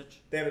 Josh Osich.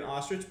 They have an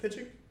ostrich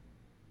pitching?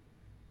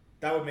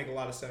 That would make a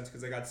lot of sense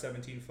because they got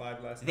 17-5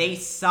 last night. They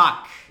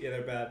suck. Yeah,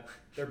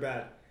 they're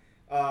bad.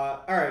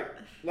 All right,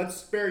 let's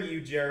spare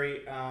you,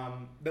 Jerry.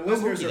 The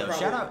listeners Mookie, are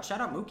probably...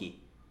 Shout out Mookie.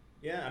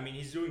 Yeah, I mean,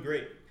 he's doing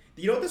great.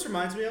 You know what this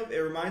reminds me of? It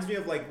reminds me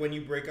of like when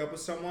you break up with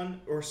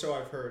someone, or so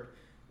I've heard.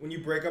 When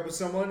you break up with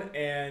someone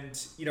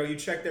and, you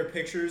check their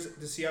pictures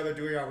to see how they're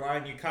doing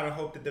online, you kind of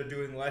hope that they're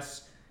doing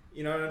less,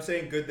 you know what I'm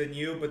saying, good than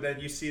you, but then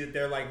you see that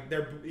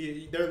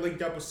they're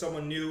linked up with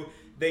someone new,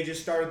 they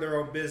just started their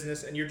own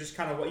business, and you're just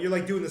kind of, you're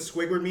like doing the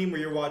Squidward meme where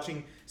you're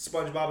watching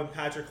SpongeBob and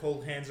Patrick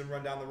hold hands and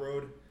run down the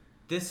road.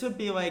 This would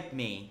be like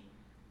me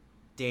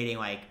dating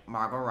like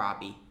Margot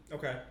Robbie.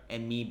 Okay.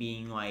 And me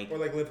being like... Or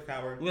like Liv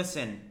Howard.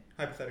 Listen.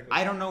 Hypothetically.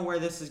 I don't know where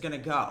this is going to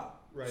go.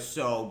 Right.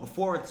 So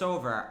before it's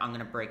over, I'm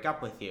going to break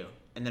up with you.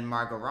 And then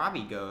Margot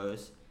Robbie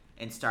goes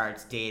and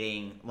starts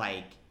dating,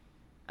 like,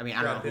 I mean,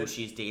 I don't know who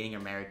she's dating or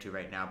married to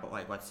right now, but,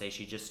 like, let's say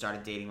she just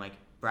started dating, like,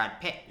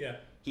 Brad Pitt. Yeah.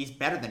 He's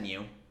better than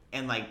you.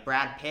 And like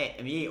Brad Pitt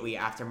immediately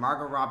after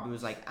Margot Robbie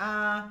was like,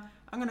 I'm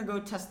gonna go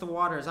test the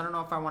waters. I don't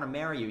know if I want to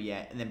marry you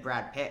yet. And then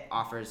Brad Pitt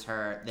offers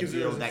her the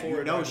deal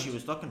that she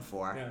was looking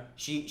for. Yeah.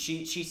 She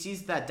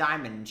sees that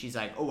diamond and she's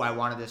like, oh, I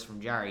wanted this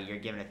from Jerry. You're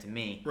giving it to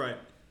me. Right.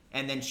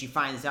 And then she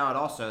finds out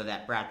also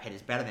that Brad Pitt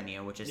is better than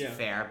you, which is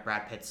fair.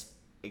 Brad Pitt's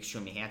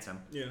extremely handsome.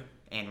 Yeah.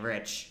 And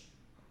rich.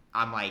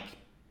 I'm like,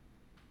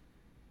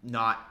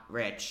 not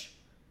rich.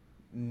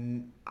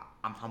 I'm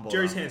humble.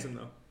 Jerry's handsome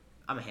though.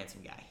 I'm a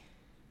handsome guy.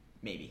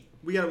 Maybe.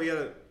 We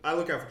gotta. I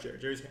look out for Jerry.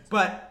 Jerry's handsome.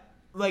 But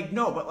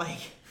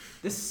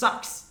this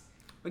sucks.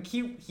 Like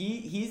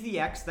he's the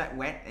ex that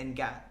went and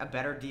got a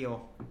better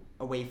deal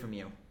away from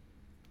you.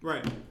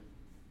 Right.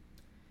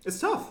 It's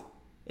tough.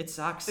 It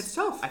sucks. It's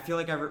tough. I feel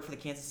like I root for the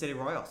Kansas City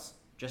Royals.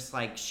 Just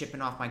like shipping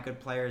off my good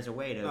players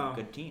away to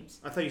good teams.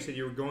 I thought you said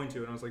you were going to,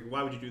 and I was like,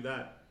 why would you do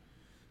that?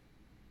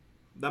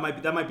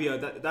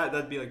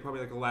 That'd be like probably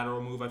like a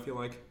lateral move. I feel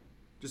like.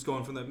 Just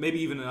going from maybe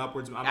even an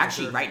upwards.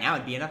 Right now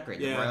it'd be an upgrade.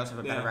 The Royals have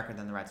a better record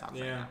than the Red Sox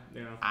right now.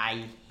 Yeah.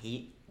 I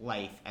hate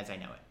life as I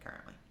know it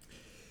currently.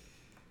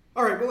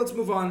 All right, well, let's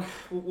move on.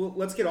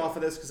 Let's get off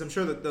of this because I'm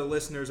sure that the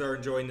listeners are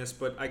enjoying this,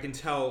 but I can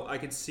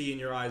see in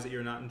your eyes that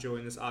you're not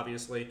enjoying this,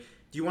 obviously.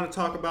 Do you want to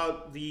talk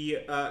about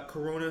the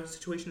Corona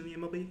situation in the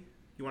MLB?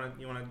 You want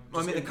to?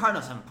 Well, I mean, the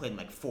Cardinals haven't played in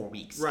like 4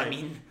 weeks. Right. I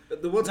mean,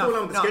 what's going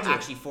on with the schedule? Not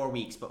actually 4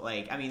 weeks, but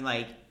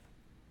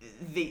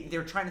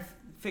they're trying to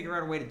figure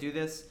out a way to do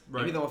this. Right.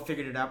 Maybe they'll have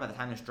figured it out by the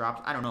time this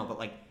drops. I don't know,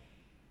 but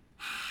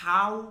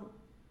how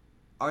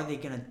are they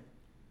gonna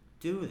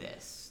do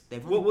this?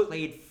 They've only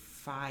played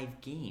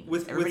 5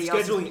 games. Everybody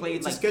else has played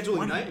it's a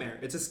scheduling nightmare.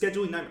 It's a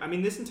scheduling nightmare. I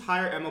mean, this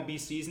entire MLB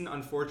season,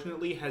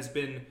 unfortunately, has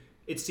been.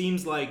 It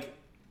seems like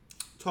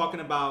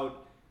talking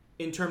about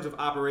in terms of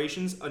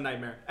operations, a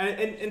nightmare.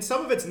 And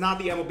some of it's not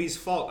the MLB's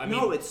fault.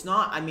 No, it's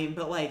not. I mean,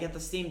 but at the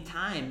same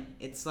time,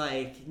 it's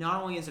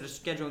not only is it a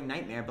scheduling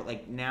nightmare,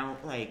 but now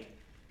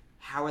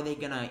how are they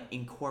gonna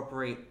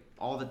incorporate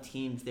all the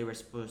teams they were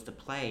supposed to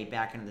play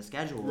back into the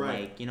schedule?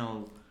 Right.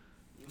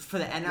 For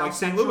the NL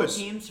Central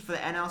teams, for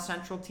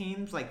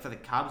the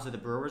Cubs or the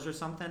Brewers or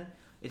something,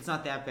 it's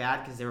not that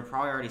bad because they were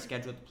probably already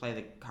scheduled to play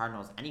the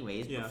Cardinals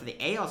anyways. Yeah. But for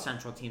the AL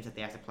Central teams that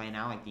they have to play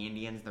now, like the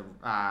Indians, the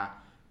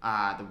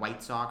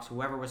White Sox,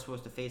 whoever was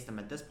supposed to face them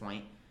at this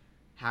point,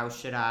 how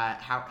should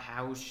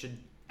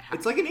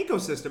it's like an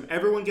ecosystem.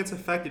 Everyone gets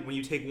affected when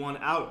you take one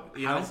out.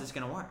 How is this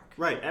going to work?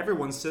 Right.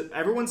 Everyone's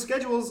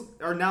schedules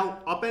are now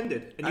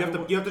upended, and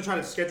you have to try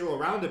to schedule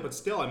around it. But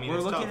still, I mean, we're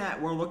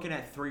looking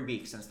at 3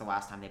 weeks since the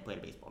last time they played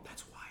a baseball game.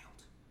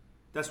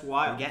 That's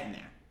wild. We're getting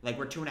there.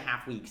 We're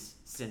 2.5 weeks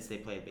since they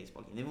played a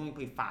baseball game. They've only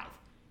played 5.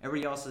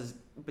 Everybody else is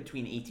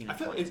between 18 and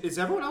 20. Is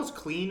everyone else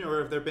clean,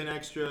 or have there been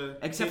extra?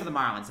 Except for the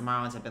Marlins. The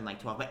Marlins have been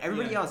 12. But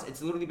everybody else,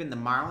 it's literally been the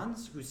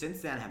Marlins who since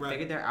then have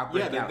figured their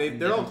outbreak out.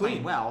 They're all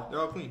clean. Well,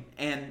 they're all clean.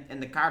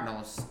 And the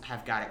Cardinals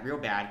have got it real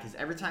bad because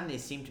every time they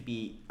seem to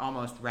be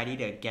almost ready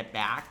to get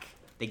back,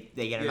 they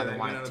get another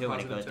 1 or 2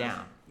 and it goes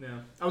down. Yeah,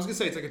 I was gonna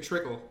say it's like a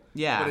trickle.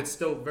 Yeah, but it's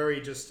still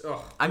very just.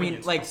 I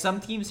mean, some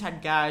teams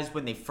had guys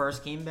when they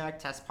first came back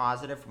test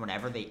positive from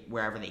wherever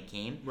they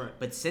came. Right.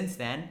 But since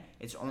then,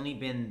 it's only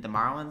been the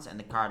Marlins and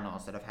the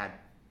Cardinals that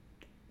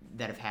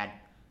have had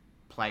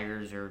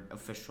players or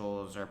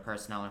officials or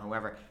personnel or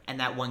whoever, and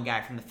that one guy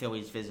from the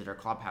Phillies visitor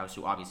clubhouse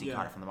who obviously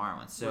caught it from the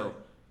Marlins. So,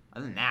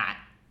 other than that,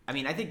 I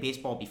mean, I think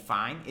baseball will be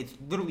fine. It's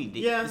literally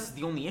this is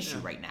the only issue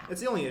right now. It's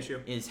the only issue.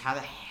 Is how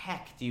the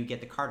heck do you get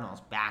the Cardinals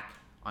back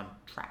on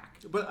track?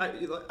 But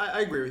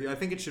I agree with you. I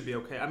think it should be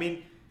okay. I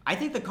mean, I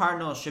think the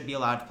Cardinals should be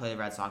allowed to play the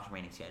Red Sox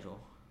remaining schedule.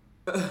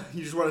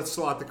 You just want to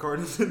slot the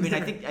Cardinals in there.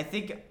 I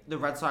think the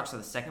Red Sox are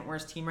the second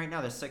worst team right now.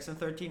 They're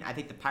 6-13. I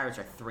think the Pirates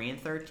are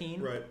 3-13.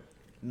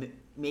 Right.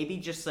 Maybe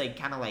just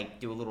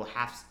do a little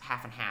half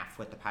and half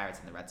with the Pirates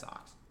and the Red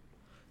Sox.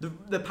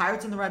 The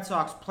Pirates and the Red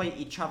Sox play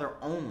each other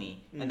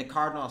only, and the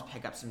Cardinals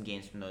pick up some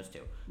games from those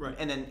two. Right.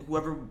 And then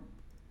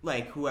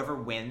whoever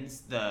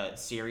wins the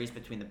series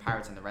between the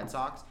Pirates and the Red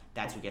Sox,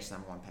 that's who gets the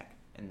number 1 pick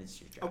in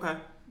this year's draft. Okay.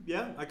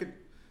 Yeah, I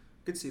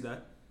could see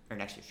that. Or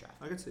next year's draft.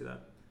 I could see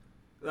that.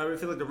 I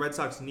feel like the Red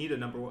Sox need a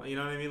number 1. You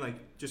know what I mean?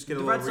 Just get a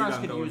the little Red rebound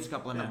Sox could going. use a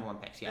couple of number 1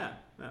 picks. Yeah.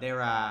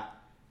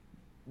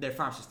 Their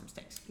farm system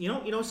stinks. You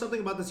know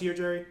something about this year,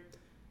 Jerry?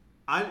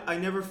 I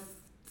never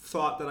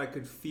thought that I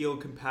could feel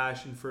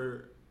compassion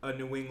for a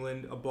New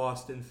England, a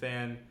Boston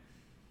fan,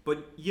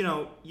 but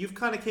you've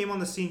kind of came on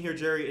the scene here,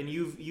 Jerry, and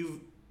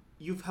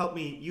you've helped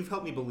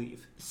me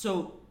believe.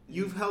 So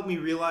you've helped me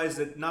realize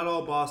that not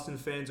all Boston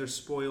fans are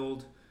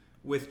spoiled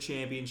with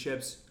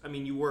championships. I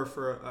mean, you were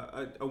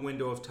for a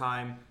window of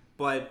time,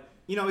 but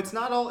it's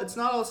not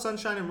all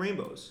sunshine and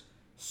rainbows.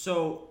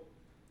 So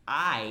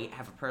I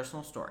have a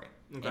personal story.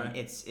 Okay. And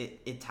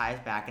it ties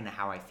back into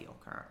how I feel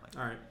currently.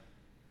 All right.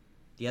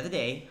 The other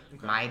day,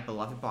 my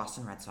beloved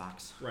Boston Red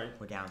Sox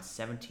were down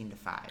 17-5 in the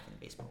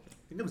baseball game.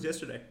 I think that was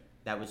yesterday.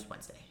 That was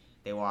Wednesday.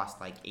 They lost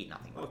 8-0.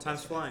 Oh,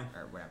 time's flying.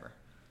 Or whatever.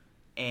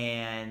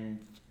 And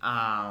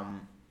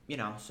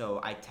so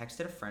I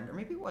texted a friend, or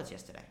maybe it was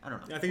yesterday. I don't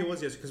know. Yeah, I think it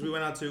was yesterday because we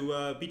went out to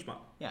Beachmont.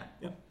 Yeah.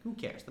 Who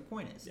cares? The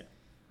point is,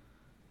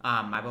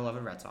 My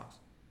beloved Red Sox.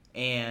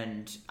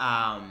 And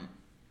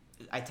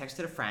I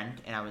texted a friend,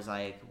 and I was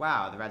like,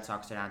 wow, the Red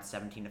Sox are down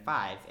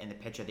 17-5, and the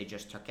pitcher they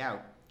just took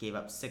out gave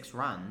up 6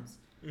 runs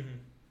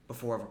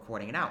before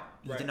recording it out.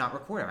 He did not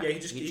record it out.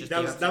 Yeah,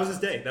 that was his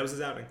day. That was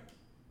his outing.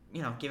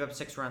 Gave up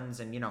 6 runs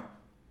and,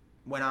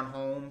 went on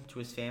home to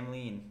his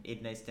family and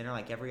ate a nice dinner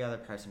like every other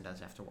person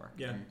does after work.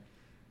 Yeah. And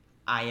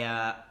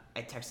I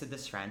texted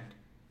this friend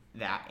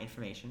that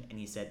information, and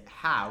he said,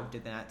 how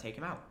did they not take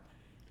him out?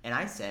 And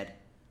I said,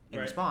 in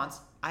response,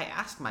 I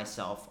asked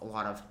myself a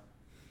lot of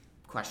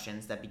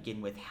questions that begin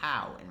with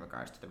how in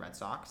regards to the Red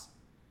Sox,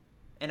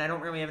 and I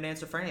don't really have an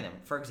answer for any of them.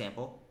 For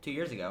example, 2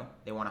 years ago,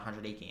 they won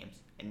 108 games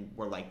and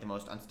were like the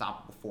most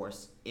unstoppable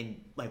force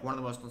one of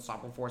the most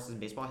unstoppable forces in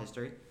baseball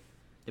history.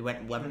 They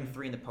went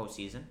 11-3 in the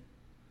postseason,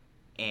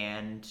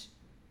 and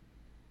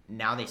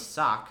now they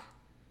suck,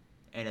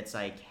 and it's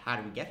like, how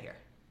did we get here?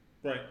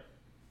 Right.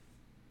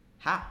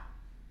 How?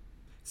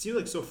 It seemed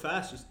like so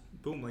fast, just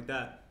boom, like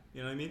that.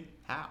 You know what I mean?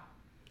 How?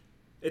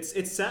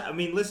 It's sad. I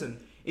mean,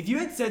 listen. If you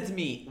had said to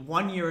me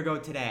 1 year ago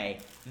today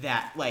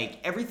that,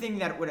 everything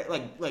that would,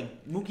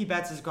 Mookie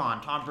Betts is gone,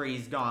 Tom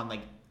Brady's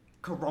gone,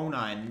 Corona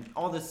and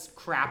all this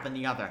crap and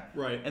the other.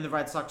 Right. And the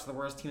Red Sox are the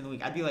worst team in the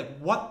league. I'd be like,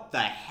 what the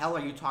hell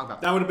are you talking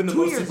about? That would have been the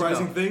most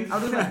surprising thing. I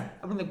would have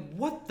been like,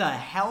 what the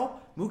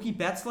hell? Mookie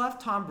Betts left?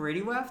 Tom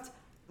Brady left?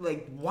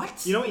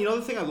 What? You know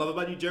the thing I love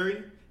about you,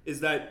 Jerry, is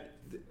that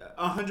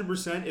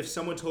 100%, if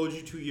someone told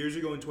you 2 years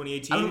ago in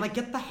 2018, I would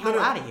get the hell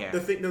out of here.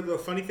 The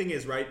funny thing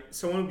is, right?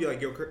 Someone would be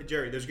like, "Yo,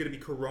 Jerry, there's going to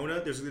be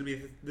Corona. There's going to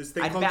be this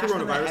thing called coronavirus." I'd bash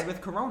them in the head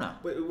with Corona.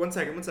 Wait, one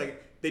second.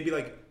 They'd be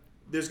like,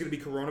 "There's going to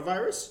be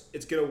coronavirus.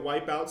 It's going to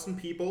wipe out some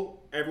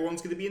people.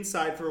 Everyone's going to be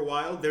inside for a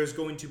while. There's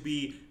going to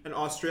be an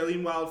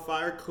Australian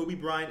wildfire. Kobe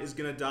Bryant is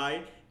going to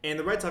die, and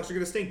the Red Sox are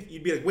going to stink."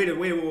 You'd be like, "Wait,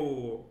 whoa.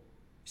 You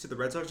said the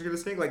Red Sox are going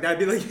to stink?" That'd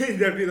be like,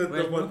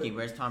 Where's Mookie?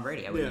 Where's Tom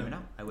Brady? I wouldn't even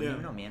know. I wouldn't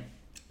even know, man.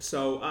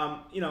 So,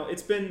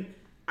 it's been.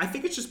 I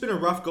think it's just been a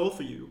rough goal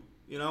for you.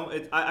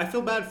 I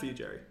feel bad for you,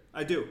 Jerry.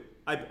 I do.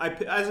 I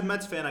as a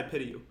Mets fan, I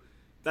pity you.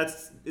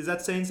 Is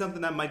that saying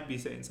something? That might be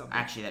saying something.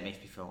 Actually, that makes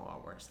me feel a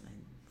lot worse than I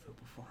felt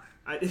before.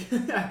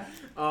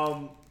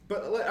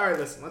 But all right,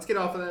 listen. Let's get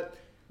off of that.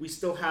 We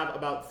still have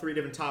about 3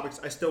 different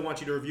topics. I still want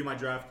you to review my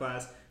draft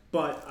class,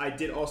 but I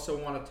did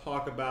also want to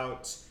talk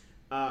about.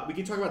 We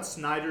can talk about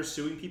Snyder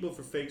suing people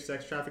for fake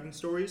sex trafficking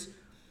stories.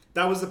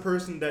 That was the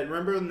person that,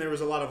 remember when there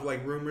was a lot of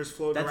rumors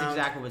floating around? That's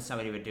exactly what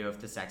somebody would do if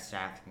the sex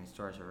trafficking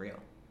stories were real.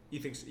 You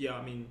think so? Yeah,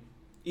 I mean,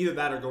 either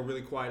that or go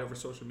really quiet over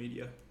social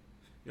media.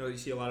 You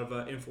see a lot of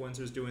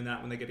influencers doing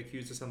that when they get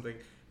accused of something.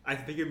 I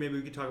figured maybe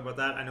we could talk about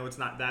that. I know it's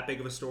not that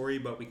big of a story,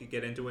 but we could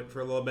get into it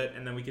for a little bit,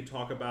 and then we could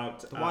talk about...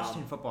 The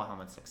Washington football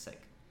helmets look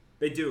sick.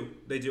 They do.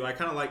 I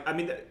kind of like... I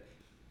mean,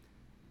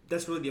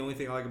 that's really the only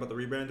thing I like about the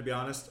rebrand, to be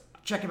honest.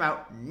 Check them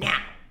out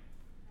now.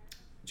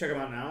 Check them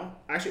out now?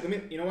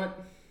 Actually, you know what?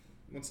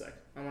 One sec.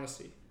 I want to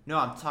see. No,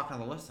 I'm talking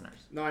to the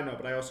listeners. No, I know,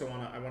 but I also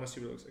want to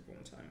see what it looks like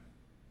one time.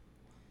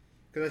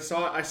 Because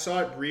I saw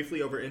it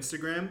briefly over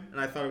Instagram,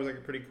 and I thought it was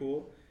pretty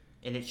cool.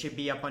 And it should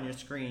be up on your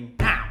screen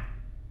now.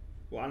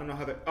 Well, I don't know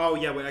how that... Oh,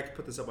 yeah, wait, I could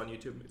put this up on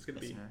YouTube. It's going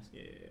to be...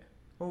 Yeah.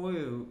 Oh,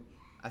 wait.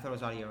 I thought it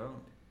was audio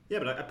only. Yeah,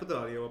 but I put the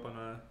audio up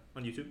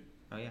on YouTube.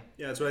 Oh, yeah?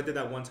 Yeah, that's what I did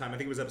that one time. I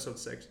think it was episode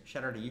 6.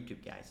 Shout out to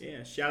YouTube, guys.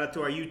 Yeah, shout out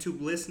to our YouTube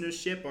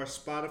listenership, our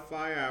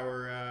Spotify,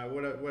 our...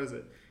 what is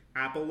it?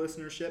 Apple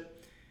listenership.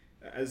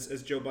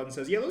 As Joe Budden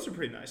says, yeah, those are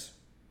pretty nice.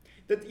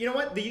 You know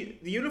what? The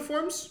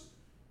uniforms,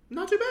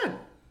 not too bad.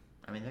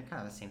 I mean, they're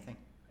kind of the same thing.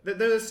 They're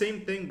the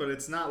same thing, but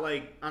it's not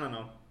I don't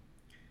know.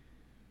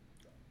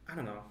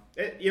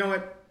 You know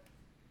what?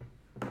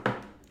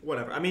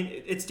 Whatever. I mean,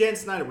 it's Dan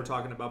Snyder we're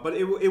talking about, but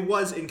it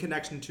was in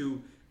connection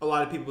to a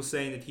lot of people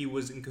saying that he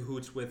was in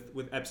cahoots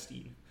with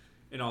Epstein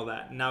and all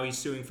that. And now he's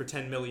suing for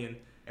 $10 million.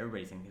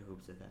 Everybody's in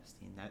cahoots with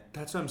Epstein.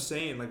 That's what I'm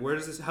saying.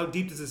 How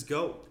deep does this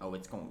go? Oh,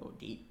 it's going to go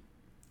deep.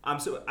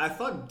 I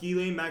thought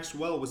Ghislaine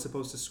Maxwell was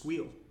supposed to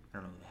squeal. I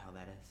don't know who the hell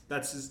that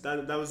is.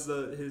 That was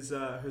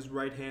his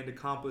right hand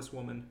accomplice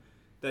woman,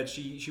 that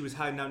she was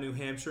hiding out in New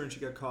Hampshire and she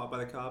got caught by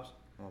the cops.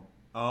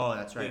 Oh,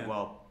 that's right. Yeah.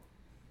 Well,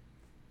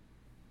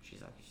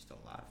 she's lucky she's still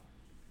alive.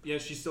 Yeah,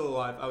 she's still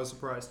alive. I was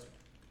surprised.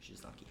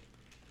 She's lucky.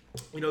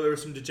 There were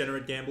some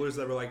degenerate gamblers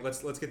that were like,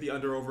 let's get the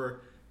over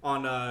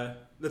on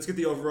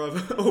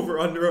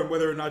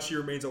whether or not she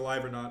remains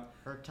alive or not.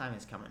 Her time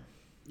is coming.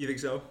 You think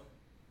so?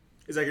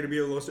 Is that going to be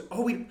a little...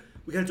 Oh, we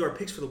got to do our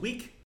picks for the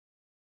week.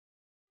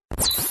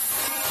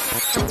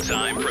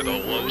 Time for the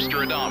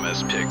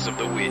Lostradamus picks of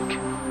the week.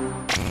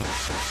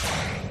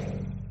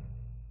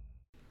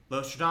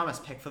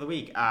 Lostradamus pick for the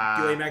week.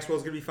 Ghislaine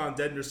Maxwell's going to be found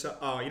dead in her cell.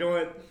 Oh, you know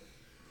what?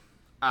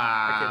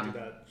 I can't do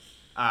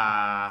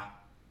that.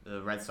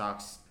 The Red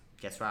Sox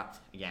get swept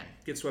again.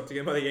 Get swept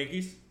again by the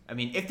Yankees? I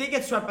mean, if they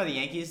get swept by the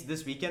Yankees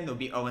this weekend, they'll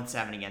be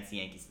 0-7 against the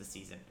Yankees this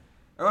season.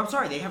 Or I'm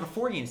sorry, they have a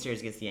 4-game series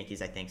against the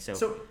Yankees, I think. So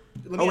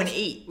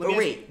 0-8. Oh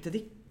wait,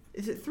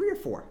 is it 3 or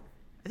 4?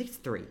 I think it's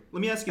 3. Let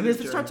me ask you this.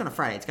 If it starts on a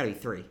Friday, it's got to be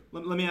 3.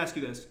 Let me ask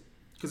you this,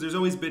 because there's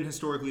always been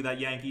historically that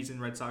Yankees and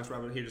Red Sox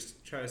rivalry. Here,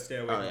 just try to stay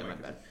away. Oh yeah, my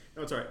bad.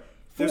 No, it's all right.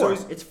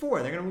 It's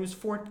 4. They're going to lose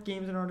 4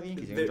 games in order to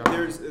the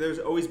Yankees. There's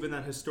always been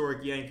that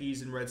historic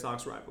Yankees and Red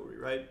Sox rivalry,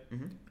 right?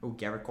 Mm-hmm. Oh,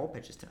 Garrett Cole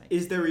pitches tonight.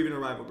 Is there even a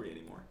rivalry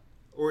anymore?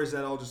 Or is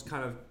that all just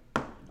kind of...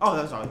 Oh,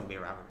 that's always going to be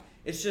a rivalry.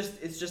 It's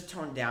just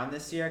toned down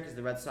this year because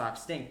the Red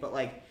Sox stink. But,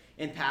 like,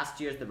 in past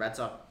years, the Red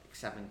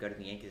Sox have been good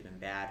and the Yankees have been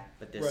bad.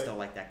 But there's still,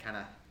 like, that kind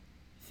of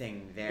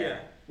thing there. Yeah.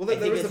 Well,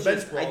 there was the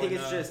bench brawl. I think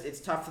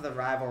it's tough for the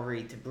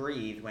rivalry to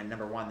breathe when,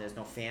 number one, there's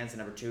no fans, and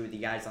number two, the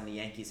guys on the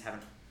Yankees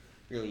haven't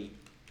really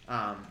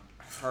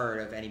heard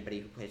of anybody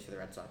who plays for the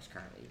Red Sox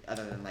currently,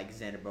 other than like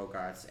Xander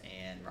Bogaerts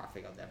and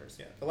Rafael Devers.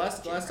 Yeah. The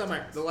last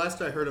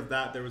I heard of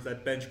that, there was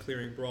that bench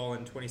clearing brawl in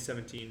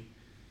 2017.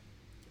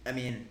 I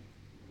mean,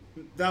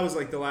 that was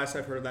like the last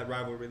I've heard of that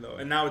rivalry though,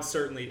 and now it's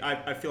certainly.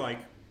 I feel like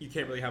you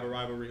can't really have a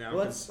rivalry now.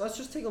 Well, let's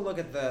just take a look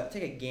at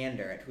take a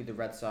gander at who the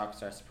Red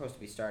Sox are supposed to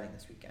be starting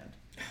this weekend.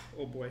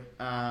 Oh boy.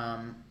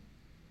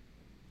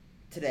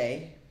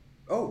 Today,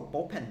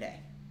 bullpen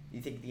day. Do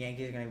you think the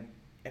Yankees are gonna?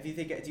 Do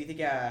you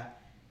think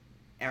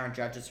Aaron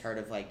Judge has heard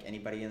of like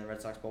anybody in the Red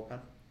Sox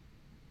bullpen?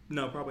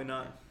 No, probably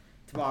not.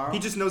 Tomorrow, he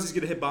just knows he's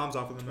gonna hit bombs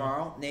off of them.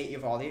 Tomorrow, Nate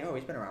Eovaldi. Oh,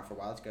 he's been around for a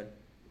while. That's good.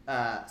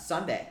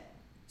 Sunday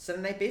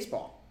Night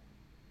Baseball.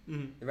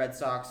 Mm-hmm. The Red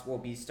Sox will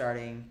be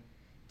starting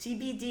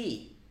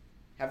TBD.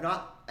 Have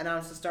not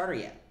announced a starter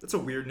yet. That's a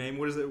weird name.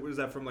 What is it? What is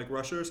that from, like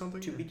Russia or something?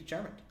 To be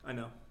determined. I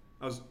know.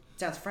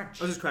 Sounds French.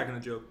 I was just cracking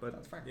a joke, but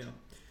sounds French. You know.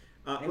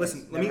 Anyways,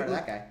 listen, let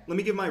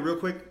me give my real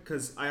quick,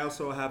 because I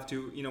also have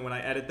to, when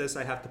I edit this,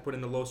 I have to put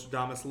in the Los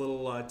Stradamus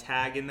little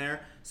tag in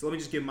there. So let me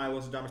just give my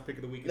Los Stradamus pick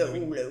of the week.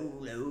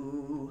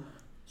 Low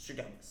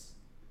Stradamus.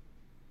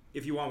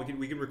 If you want,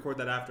 we can record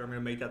that after. I'm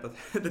gonna make that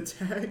the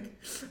tag.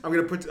 I'm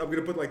gonna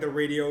put like the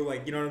radio,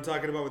 like, you know what I'm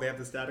talking about, where they have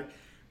the static.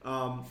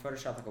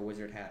 Photoshop like a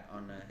wizard hat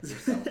on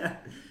yourself.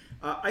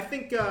 I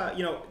think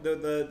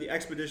the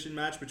expedition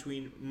match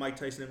between Mike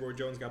Tyson and Roy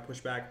Jones got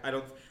pushed back.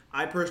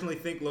 I personally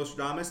think Los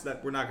Stradamus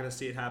that we're not going to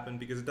see it happen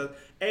because it does.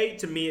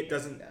 To me it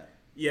doesn't.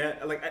 Yeah,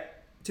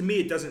 to me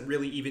it doesn't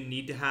really even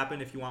need to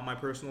happen. If you want my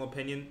personal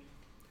opinion,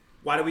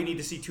 why do we need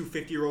to see 2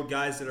 50-year-old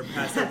guys that are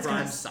past their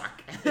prime?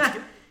 Suck.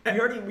 we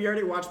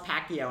already watched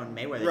Pacquiao and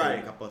Mayweather do it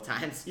a couple of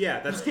times. Yeah,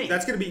 that's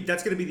gonna be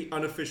the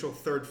unofficial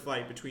third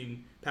fight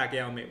between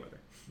Pacquiao and Mayweather,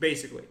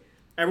 basically.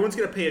 Everyone's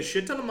going to pay a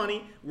shit ton of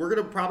money. We're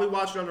going to probably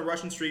watch it on a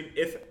Russian stream,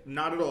 if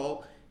not at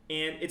all.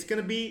 And it's going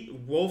to be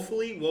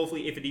woefully,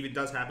 if it even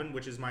does happen,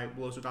 which is my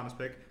Los Stradamus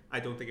pick. I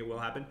don't think it will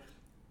happen.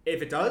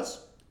 If it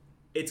does,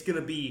 it's going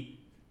to be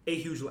a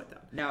huge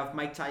letdown. Now, if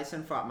Mike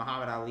Tyson fought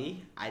Muhammad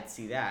Ali, I'd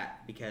see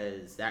that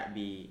because that would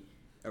be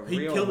a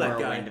real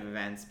whirlwind of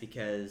events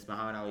because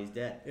Muhammad Ali's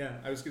dead. Yeah,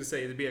 I was going to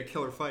say it'd be a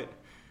killer fight.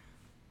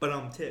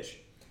 But Tish.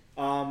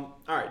 All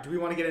right, do we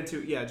want to get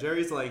into... Yeah,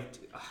 Jerry's like...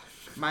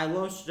 My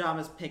Los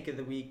Stradamus pick of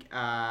the week.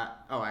 I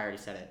already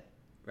said it.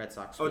 Red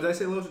Sox. Oh, did I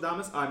say Los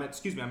Stradamus? I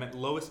meant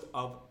lowest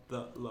of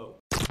the low.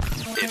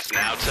 It's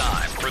now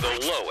time for the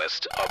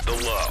lowest of the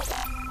low.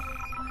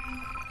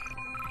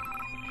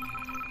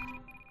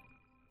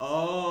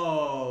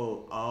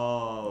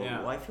 Yeah.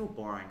 Well, I feel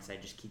boring because I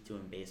just keep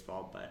doing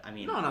baseball, but I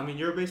mean... No, I mean,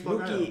 you're a baseball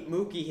guy.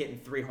 Mookie hitting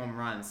 3 home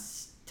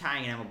runs,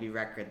 tying an MLB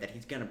record that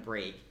he's going to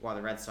break while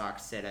the Red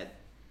Sox sit at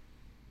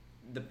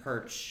the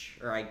perch,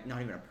 or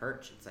not even a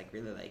perch. It's like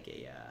really like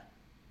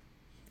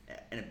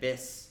an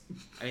abyss.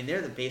 I mean,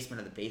 they're the basement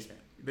of the basement.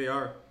 They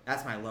are.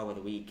 That's my low of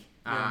the week.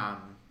 Yeah.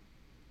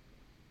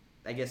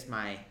 I guess do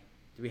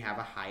we have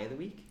a high of the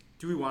week?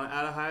 Do we want to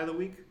add a high of the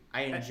week?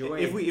 I enjoy.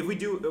 If we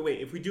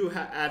do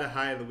add a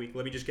high of the week,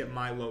 let me just get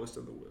my lowest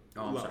of the week.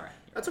 Oh, I'm sorry.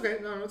 That's okay.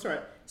 No, that's all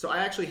right. So I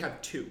actually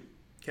have 2.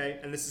 Okay,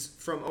 and this is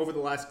from over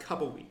the last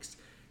couple weeks.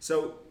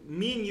 So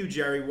me and you,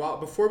 Jerry,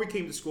 before we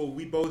came to school,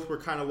 we both were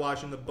kind of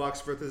watching the Bucks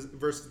versus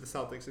the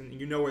Celtics, and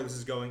you know where this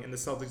is going, and the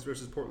Celtics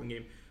versus Portland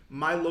game.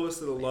 My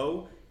lowest of the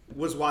low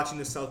was watching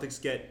the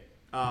Celtics get.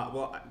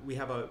 We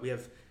have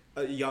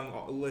a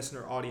young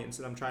listener audience,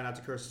 and I'm trying not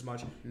to curse as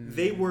much.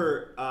 They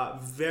were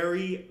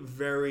very,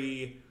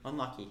 very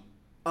unlucky,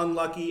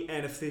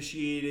 and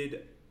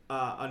officiated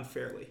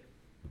unfairly.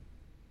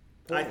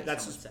 Poorly, some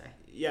would say.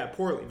 Yeah,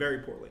 poorly, very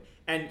poorly.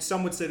 And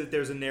some would say that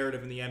there's a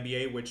narrative in the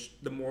NBA, which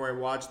the more I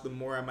watch, the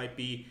more I might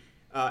be,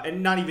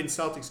 and not even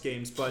Celtics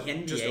games, but the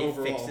NBA just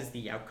overall. fixes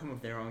the outcome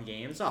of their own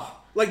games. Oh,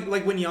 like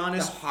when Giannis,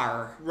 the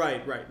horror.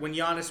 Right. When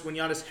Giannis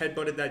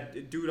headbutted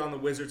that dude on the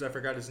Wizards, I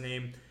forgot his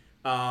name,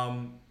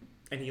 and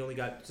he only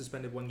got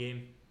suspended 1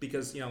 game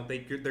because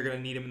they're gonna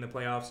need him in the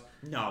playoffs.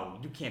 No,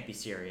 you can't be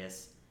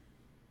serious.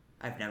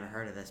 I've never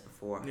heard of this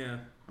before. Yeah.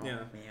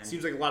 Man.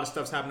 Seems like a lot of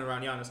stuff's happening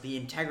around Giannis. The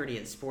integrity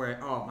of the sport.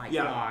 Oh my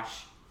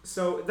gosh.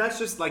 So that's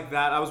just like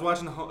that. I was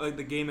watching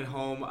the game at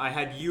home. I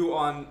had you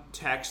on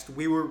text.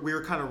 We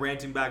were kind of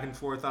ranting back and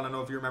forth. I don't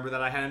know if you remember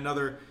that. I had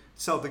another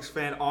Celtics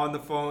fan on the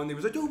phone. He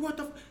was like, "Dude, what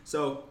the?"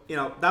 So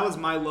that was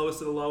my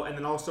lowest of the low. And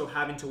then also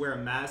having to wear a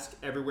mask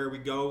everywhere we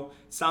go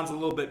sounds a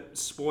little bit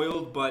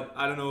spoiled. But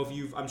I don't know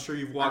if I'm sure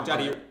you've walked out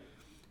of your.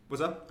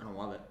 What's up? I don't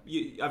love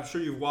it. I'm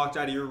sure you've walked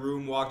out of your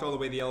room, walked all the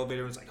way to the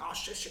elevator, and was like, "Oh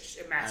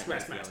shit, mask." The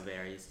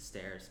elevator, I use the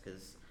stairs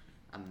because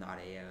I'm not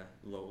a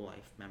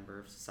low-life member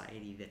of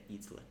society that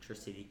needs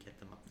electricity to get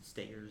them up the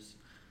stairs.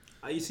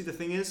 You see, the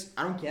thing is,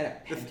 I don't get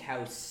a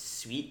penthouse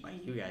suite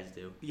like you guys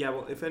do. Yeah,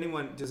 well, should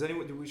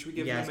we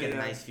give you guys get a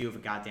nice view of a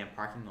goddamn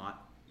parking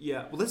lot?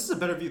 Yeah, well, this is a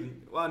better view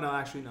than. Well, no,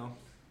 actually, no.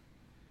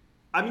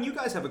 I mean, you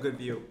guys have a good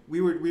view.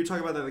 We were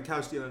talking about that on the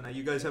couch the other night.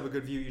 You guys have a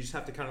good view. You just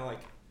have to kind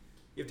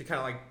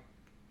of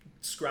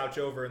scrouch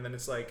over, and then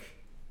it's like,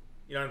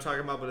 you know what I'm talking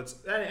about. But it's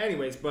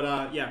anyways.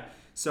 But yeah.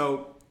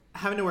 So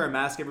having to wear a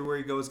mask everywhere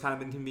you go is kind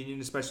of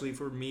inconvenient, especially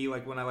for me.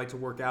 Like when I like to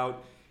work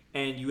out,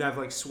 and you have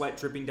like sweat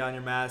dripping down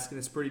your mask, and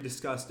it's pretty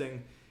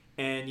disgusting.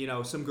 And you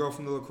know, some girl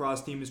from the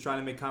lacrosse team is trying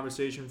to make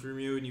conversation from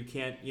you, and you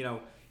can't. You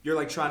know, you're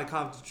like trying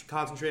to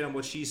concentrate on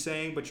what she's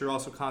saying, but you're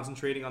also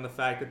concentrating on the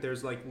fact that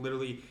there's like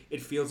literally,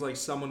 it feels like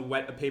someone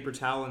wet a paper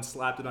towel and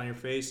slapped it on your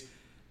face.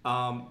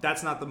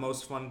 That's not the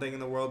most fun thing in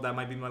the world. That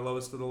might be my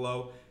lowest of the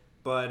low,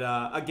 but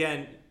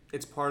again,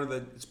 it's part of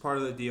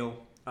the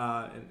deal,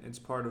 and it's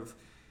part of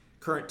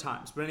current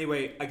times. But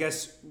anyway, I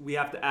guess we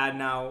have to add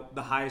now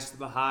the highest of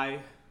the high,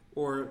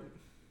 or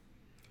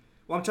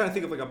well, I'm trying to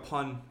think of like a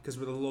pun because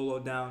we're the low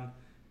down,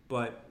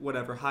 but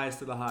whatever,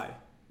 highest of the high.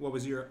 What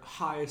was your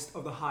highest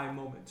of the high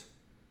moment?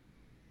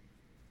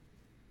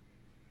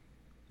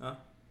 Huh?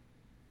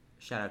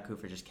 Shout out Koo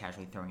for just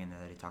casually throwing in there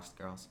that he talks to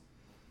girls.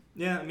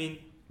 Yeah, I mean,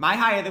 my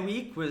high of the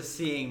week was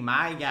seeing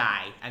my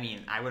guy. I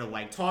mean, I would have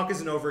liked. Talk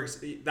is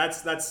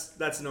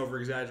that's an over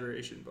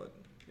exaggeration, but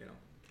you know.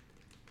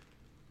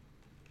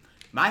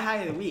 My high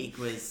of the week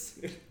was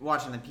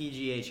watching the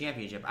PGA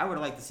Championship. I would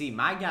have liked to see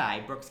my guy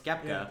Brooks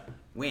Koepka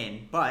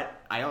win,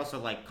 but I also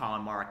like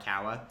Colin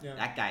Morikawa. Yeah.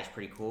 That guy's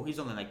pretty cool. He's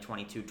only like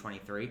 22,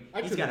 23.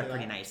 He's got a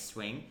pretty nice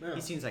swing. Yeah.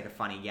 He seems like a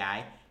funny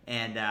guy.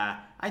 And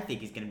I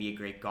think he's going to be a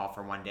great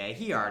golfer one day.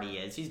 He already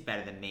is. He's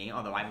better than me,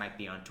 although I might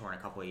be on tour in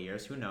a couple of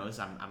years. Who knows?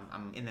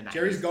 I'm in the 90s.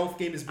 Jerry's golf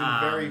game has been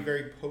very,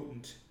 very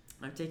potent.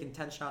 I've taken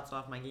 10 shots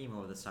off my game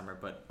over the summer,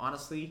 but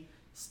honestly,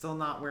 still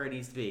not where it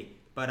needs to be.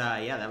 But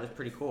yeah, that was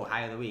pretty cool.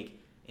 High of the week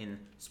in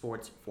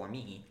sports for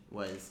me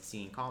was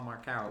seeing Colin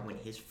Morikawa win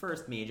his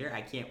first major.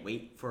 I can't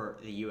wait for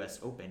the U.S.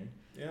 Open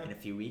in a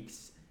few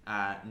weeks.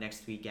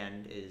 Next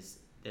weekend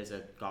there's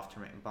a golf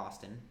tournament in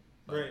Boston.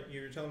 Right,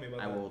 you were telling me about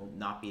that. I will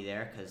not be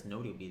there because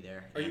nobody will be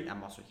there.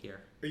 I'm also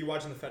here. Are you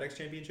watching the FedEx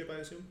Championship, I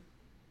assume?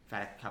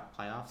 FedEx Cup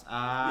playoffs?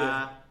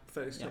 Yeah,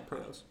 FedEx Cup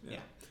playoffs. Yeah.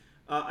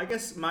 I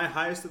guess my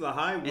highest of the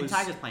high was... And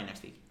Tiger's playing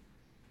next week.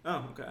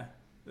 Oh, okay.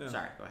 Yeah.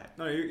 Sorry, go ahead.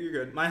 No, you're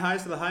good. My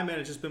highest of the high, man,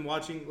 has just been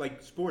watching,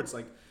 like, sports.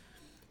 Like,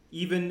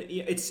 even...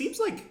 It seems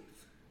like...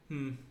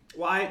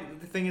 Well,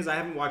 the thing is, I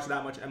haven't watched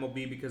that much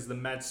MLB because the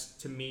Mets,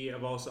 to me,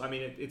 have also... I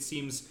mean, it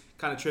seems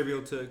kind of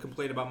trivial to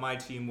complain about my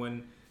team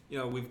when... You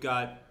know, we've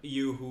got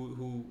you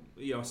who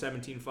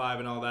 17-5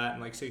 and all that,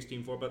 and like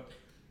 16-4. But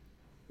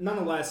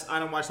nonetheless, I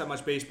don't watch that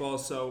much baseball.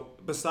 So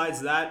besides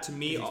that, to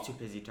me, he's too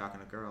busy talking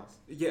to girls.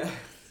 Yeah.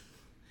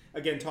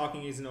 Again,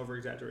 talking is an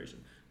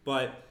over-exaggeration.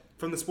 But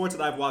from the sports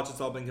that I've watched,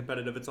 it's all been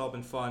competitive. It's all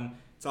been fun.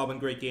 It's all been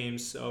great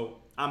games. So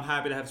I'm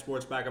happy to have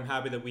sports back. I'm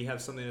happy that we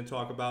have something to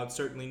talk about.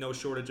 Certainly, no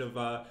shortage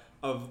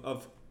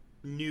of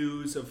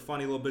news, of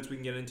funny little bits we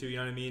can get into. You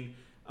know what I mean?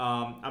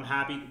 I'm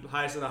happy.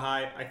 Highest of the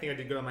high. I think I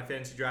did good on my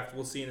fantasy draft.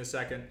 We'll see in a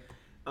second.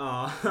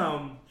 But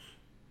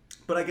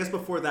I guess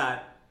before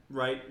that,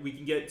 right, we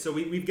can get... So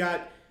we've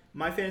got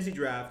my fantasy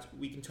draft.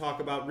 We can talk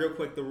about, real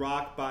quick, The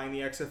Rock buying the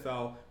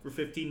XFL for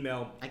 $15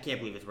 million. I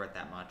can't believe it's worth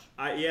that much.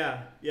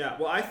 Yeah.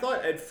 Well, I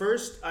thought at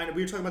first...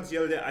 we were talking about this the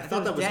other day. I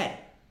thought that was... dead.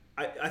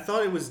 I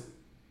thought it was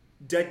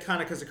dead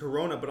kind of because of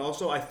Corona, but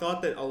also I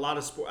thought that a lot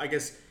of sport... I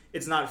guess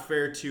it's not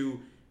fair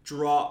to...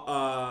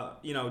 draw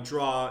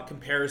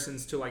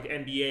comparisons to like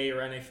NBA or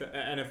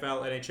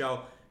NFL,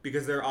 NHL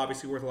because they're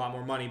obviously worth a lot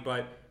more money.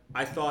 But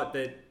I thought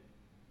that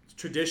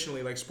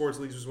traditionally, like sports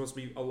leagues were supposed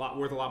to be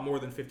worth a lot more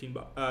than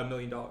 $15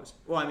 million.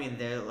 Well, I mean,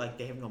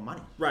 they have no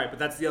money. Right, but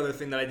that's the other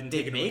thing that I didn't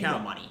take into account. They made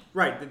no money.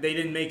 Right, they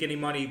didn't make any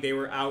money. They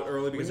were out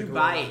early because when you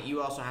buy it,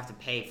 you also have to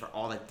pay for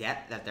all the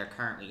debt that they're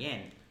currently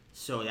in.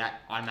 So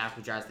that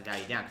automatically drives the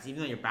value down. Because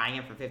even though you're buying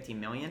it for $15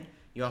 million,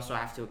 you also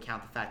have to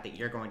account the fact that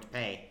you're going to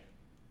pay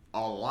a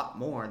lot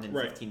more than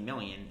 $15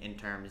 million in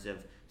terms of...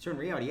 So in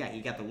reality, yeah,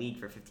 he got the league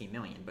for $15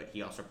 million, but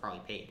he also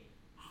probably paid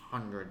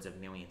hundreds of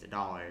millions of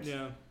dollars.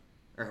 Yeah.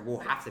 Or will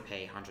have to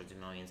pay hundreds of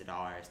millions of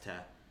dollars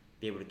to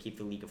be able to keep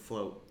the league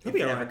afloat. He'll if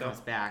be it all ever right, comes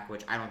back,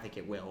 which I don't think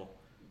it will.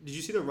 Did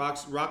you see the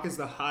Rock is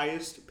the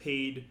highest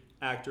paid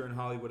actor in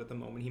Hollywood at the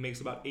moment. He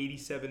makes about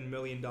 $87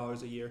 million a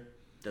year.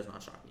 Does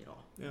not shock me at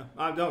all.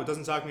 Yeah. No, it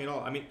doesn't shock me at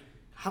all. I mean,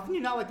 how can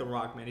you not like The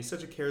Rock, man? He's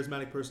such a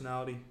charismatic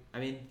personality. I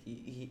mean,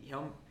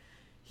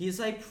 he's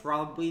like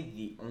probably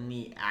the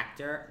only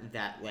actor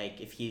that,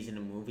 like, if he's in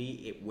a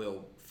movie, it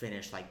will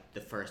finish like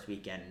the first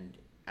weekend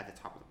at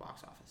the top of the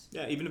box office.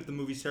 Yeah, even if the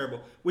movie's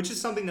terrible, which is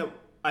something that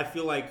I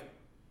feel like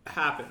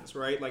happens,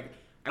 right? Like,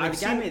 I mean, the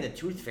guy made the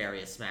Tooth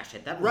Fairy a smash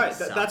hit. That movie right,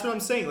 that's what I'm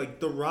saying. Like,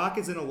 The Rock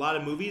is in a lot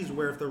of movies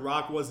where if The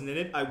Rock wasn't in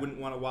it, I wouldn't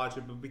want to watch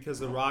it. But because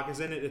The Rock is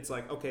in it, it's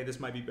like, okay, this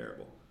might be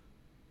bearable.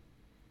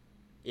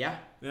 Yeah.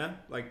 Yeah,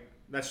 like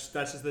that's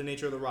just the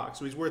nature of The Rock.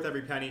 So he's worth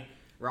every penny.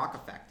 Rock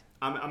effect.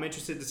 I'm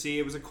interested to see.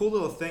 It was a cool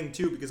little thing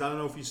too, because I don't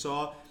know if you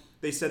saw.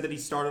 They said that he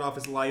started off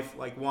his life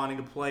like wanting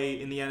to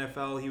play in the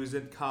NFL. He was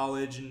at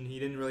college and he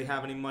didn't really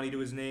have any money to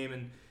his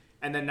name,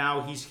 and then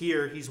now he's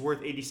here. He's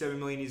worth $87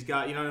 million. He's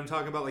got, you know what I'm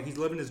talking about? Like, he's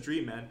living his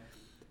dream, man.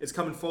 It's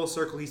coming full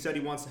circle. He said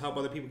he wants to help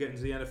other people get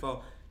into the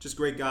NFL. Just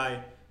great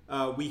guy.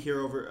 We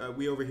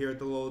over here at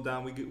the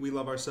Lowdown, we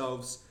love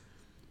ourselves.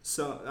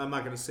 So I'm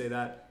not gonna say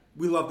that.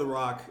 We love The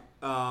Rock.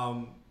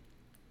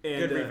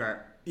 Good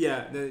revert.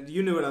 Yeah,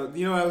 you knew what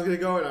I was gonna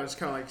go, and I was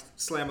kind of like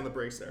slamming the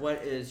brakes there.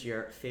 What is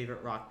your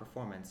favorite Rock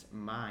performance?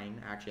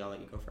 Mine, actually, I'll let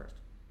you go first.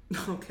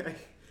 Okay.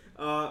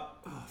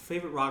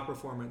 Favorite Rock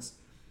performance.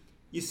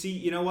 You see,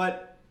 you know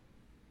what?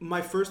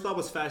 My first thought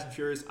was Fast and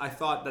Furious. I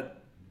thought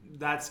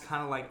that's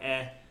kind of like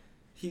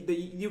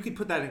you could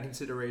put that in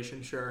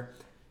consideration, sure,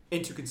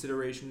 into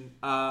consideration.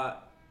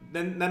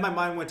 Then my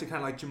mind went to kind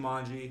of like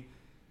Jumanji.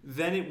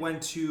 Then it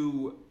went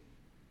to.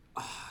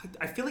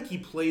 I feel like he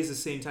plays the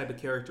same type of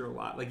character a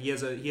lot. Like he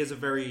gets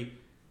typecast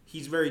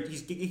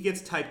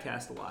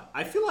a lot.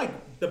 I feel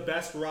like the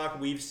best Rock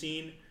we've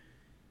seen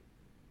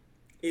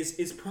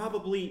is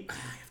probably. I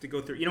have to go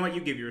through. You know what?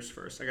 You give yours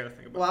first. I got to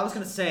think about. Well, I was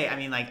gonna say. I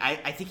mean, like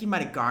I think he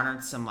might have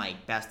garnered some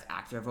like best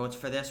actor votes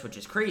for this, which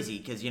is crazy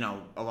because a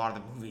lot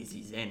of the movies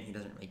he's in, he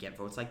doesn't really get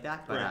votes like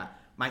that. But right.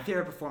 My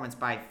favorite performance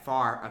by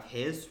far of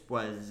his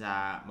was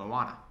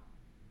Moana.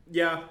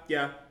 Yeah.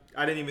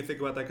 I didn't even think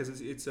about that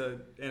because it's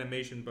an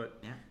animation, but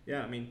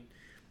yeah. I mean,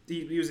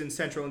 he was in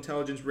Central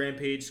Intelligence,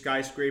 Rampage,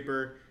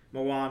 Skyscraper,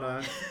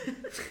 Moana,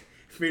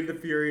 Fate of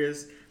the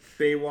Furious,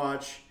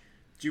 Baywatch,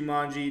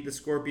 Jumanji, The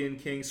Scorpion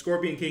King.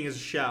 Scorpion King is a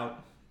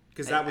shout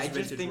because that was vintage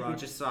Rock. I just think we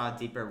just saw a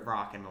deeper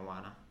Rock in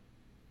Moana.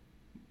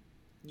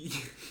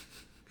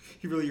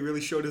 He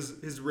really showed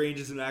his range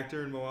as an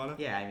actor in Moana.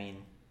 Yeah, I mean,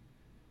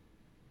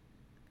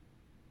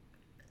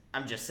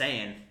 I'm just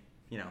saying.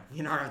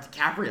 Leonardo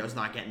DiCaprio's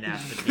not getting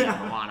asked to be in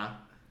Moana.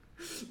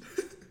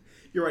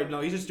 You're right. No,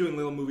 he's just doing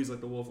little movies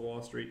like The Wolf of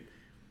Wall Street.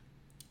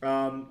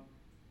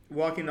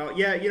 Walking out.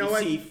 Yeah, you know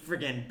what? You see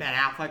friggin' Ben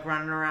Affleck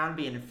running around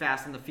being in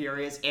Fast and the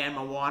Furious and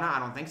Moana? I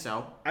don't think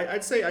so.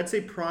 I'd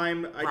say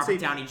prime. Robert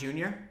Downey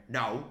Jr.?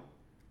 No.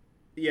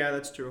 Yeah,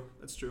 that's true.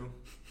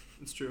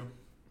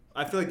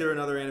 I feel like they're in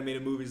other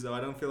animated movies though.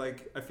 I feel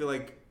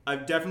like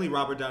I've definitely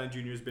Robert Downey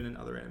Jr. has been in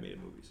other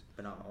animated movies.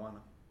 But not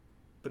Moana.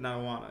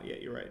 Yeah,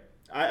 you're right.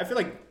 I feel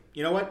like,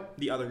 you know what?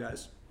 The other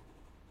guys.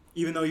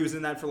 Even though he was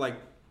in that for like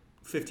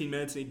 15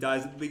 minutes and he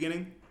dies at the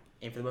beginning.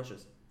 Aim for the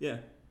bushes. Yeah.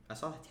 I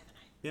saw that the other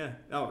night. Yeah.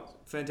 Oh,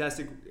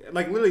 fantastic.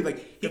 Like, literally,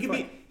 like, he could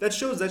be... That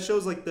shows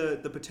like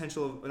the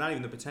potential of... Not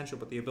even the potential,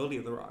 but the ability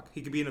of The Rock.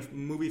 He could be in a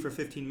movie for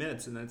 15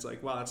 minutes and then it's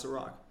like, wow, that's The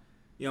Rock.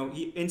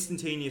 He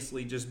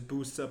instantaneously just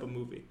boosts up a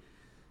movie.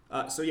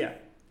 So, yeah.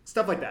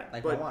 Stuff like that.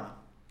 Like Moana.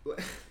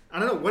 I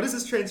don't know. What is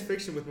this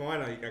transfixion with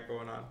Moana you got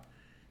going on?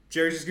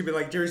 Jerry's gonna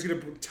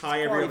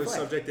tie every other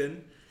subject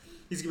in.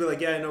 He's gonna be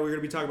like, yeah, no, we're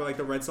gonna be talking about like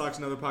the Red Sox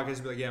and other podcasts.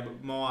 He'll be like, yeah,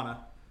 but Moana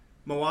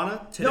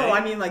today. No,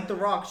 I mean like The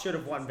Rock should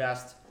have won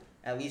best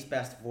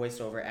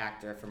voiceover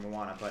actor for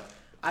Moana, but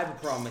I have a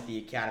problem with the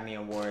Academy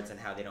Awards and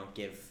how they don't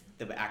give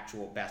the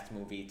actual best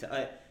movie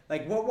to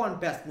like what won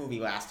best movie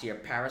last year?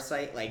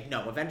 Parasite. Like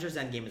no, Avengers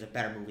Endgame is a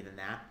better movie than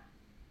that.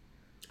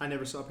 I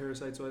never saw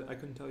Parasite, so I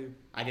couldn't tell you.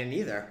 I didn't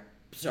either.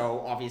 So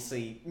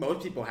obviously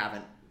most people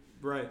haven't.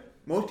 Right.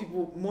 More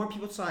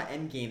people saw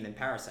Endgame than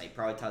Parasite.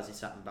 Probably tells you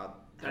something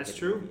about how That's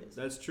true.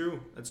 That's true.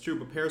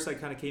 But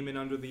Parasite kind of came in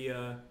under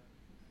the,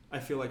 I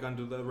feel like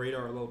under the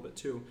radar a little bit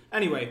too.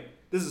 Anyway,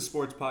 this is a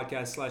sports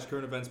podcast /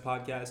 current events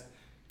podcast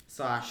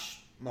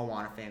 /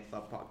 Moana fan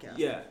club podcast.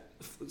 Yeah,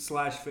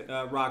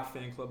 / Rock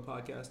fan club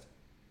podcast.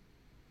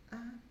 I've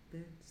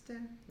been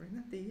staring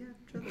at the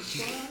edge of the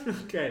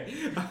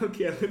water.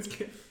 Okay. Let's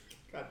get.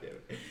 God damn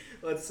it.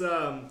 Let's.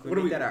 What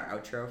do we get our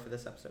outro for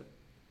this episode?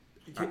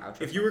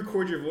 If you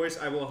record your voice,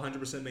 I will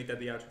 100% make that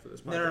the outro for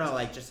this podcast. No,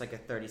 like just like a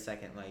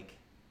 30-second like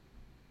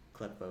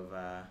clip of.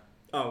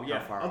 Oh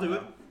yeah, I'll do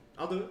it.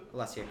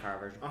 Let's see a car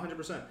version.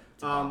 100%.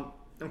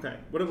 Okay.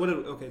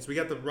 Okay. So we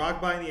got the Rock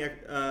buying the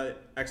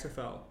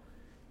XFL.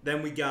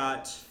 Then we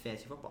got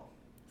Fantasy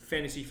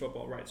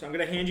football, right? So I'm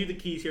gonna hand you the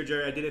keys here,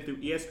 Jerry. I did it through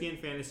ESPN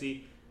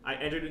Fantasy. I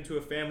entered into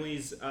a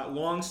family's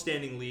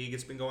long-standing league.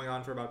 It's been going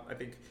on for about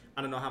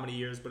I don't know how many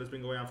years, but it's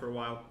been going on for a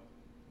while.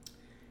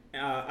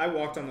 I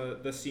walked on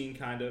the scene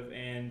kind of,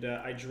 and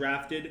I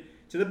drafted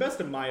to the best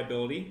of my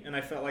ability, and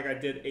I felt like I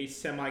did a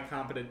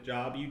semi-competent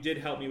job. You did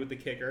help me with the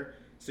kicker,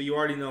 so you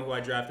already know who I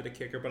drafted a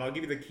kicker, but I'll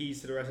give you the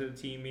keys to the rest of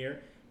the team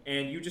here,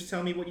 and you just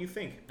tell me what you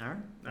think. All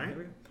right.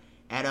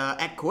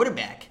 At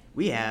quarterback,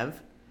 we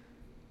have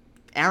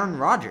Aaron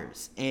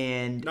Rodgers,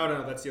 and...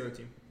 No, that's the other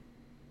team.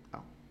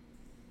 Oh.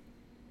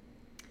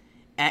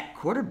 At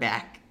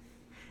quarterback,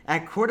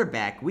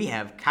 we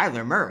have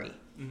Kyler Murray.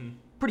 Mm-hmm.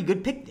 Pretty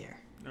good pick there.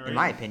 Right. In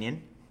my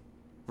opinion.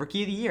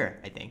 Rookie of the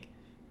year, I think.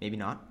 Maybe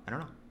not. I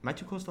don't know. Am I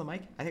too close to the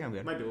mic? I think I'm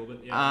good. Might be a little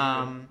bit,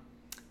 yeah.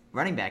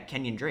 Running back,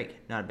 Kenyon Drake.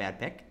 Not a bad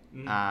pick.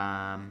 Mm-hmm.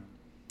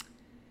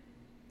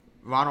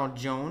 Ronald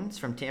Jones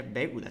from Tampa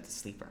Bay. Ooh, that's a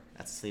sleeper.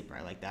 I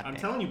like that I'm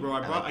pick. telling you, bro.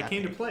 I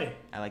came to play.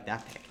 I like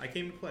that pick. I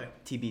came to play.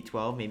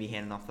 TB12, maybe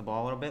handing off the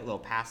ball a little bit, a little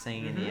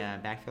passing in the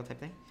backfield type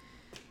thing.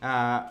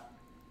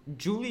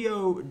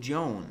 Julio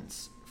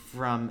Jones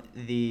from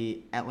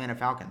the Atlanta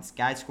Falcons.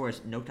 Guy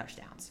scores no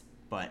touchdowns,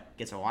 but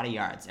gets a lot of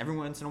yards. Every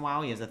once in a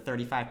while, he has a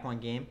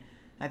 35-point game.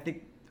 I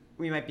think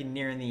we might be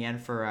nearing the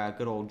end for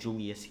good old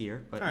Julius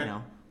here, but,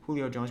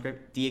 Julio Jones,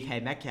 great.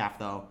 DK Metcalf,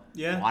 though,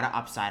 a lot of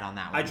upside on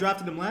that one. I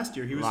drafted him last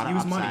year. He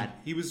was money.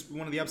 He was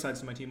one of the upsides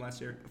to my team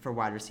last year. For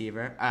wide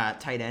receiver.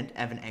 Tight end,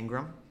 Evan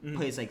Engram.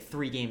 Plays like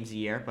 3 games a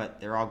year,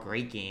 but they're all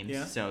great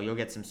games, so you'll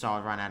get some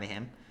solid run out of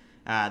him.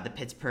 The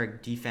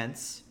Pittsburgh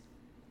defense,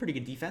 pretty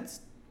good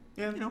defense.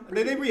 Yeah,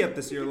 they re-upped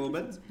this year a little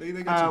bit. They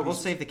got we'll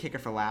save the kicker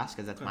for last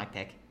because that's my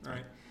pick. All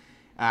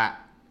right.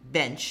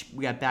 Bench,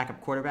 we got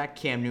backup quarterback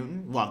Cam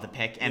Newton. Love the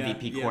pick.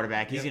 MVP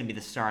quarterback. He's going to be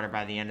the starter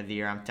by the end of the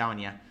year, I'm telling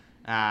you.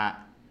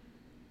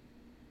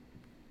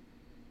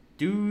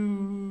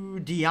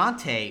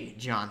 Deontay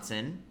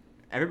Johnson.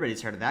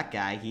 Everybody's heard of that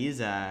guy.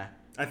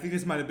 I think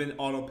this might have been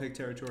auto pick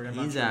territory. I'm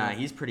not sure.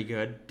 He's pretty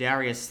good.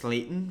 Darius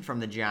Slayton from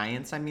the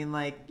Giants. I mean,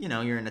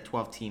 you're in a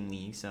 12-team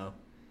league, so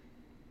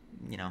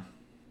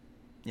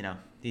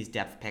these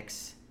depth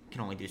picks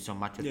can only do so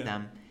much with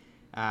them.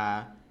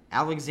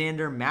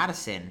 Alexander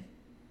Madison.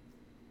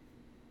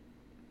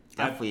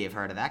 Definitely have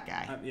heard of that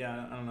guy. I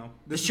don't know.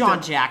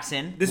 Deshaun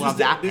Jackson. Love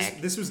that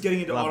pick. This was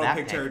getting into auto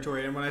pick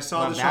territory, and when I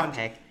saw Deshaun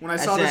Jackson,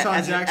 as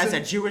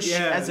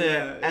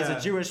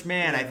a Jewish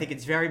man, I think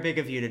it's very big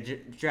of you to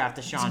draft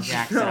Deshaun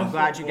Jackson. I'm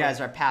glad you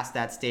guys are past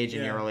that stage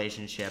in your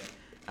relationship.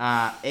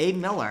 Anthony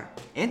Miller.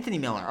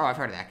 Oh, I've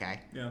heard of that guy.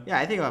 Yeah,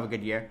 I think he'll have a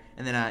good year.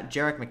 And then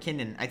Jerick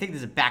McKinnon. I think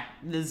this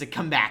is a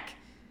comeback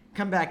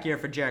year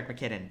for Jerick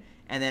McKinnon.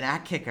 And then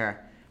at kicker,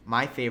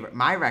 my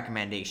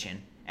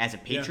recommendation as a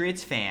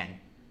Patriots fan.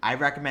 I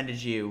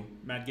recommended you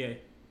Matt Gay.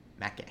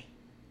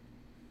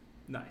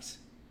 Nice.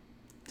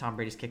 Tom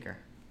Brady's kicker.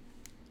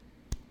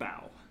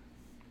 Bow.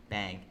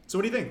 Bang. So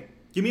what do you think?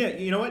 Give me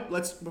you know what?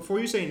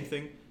 Before you say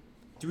anything,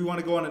 do we want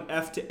to go on an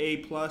F to A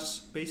plus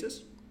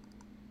basis?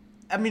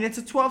 I mean, it's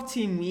a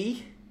 12-team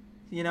league,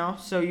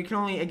 so you can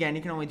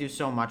only do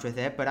so much with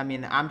it. But I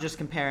mean, I'm just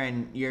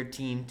comparing your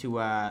team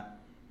to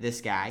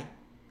this guy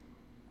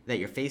that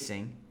you're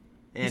facing.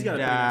 And, he's got a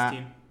pretty nice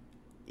team.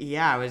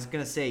 Yeah, I was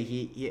gonna say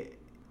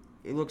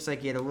it looks like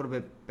he had a little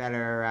bit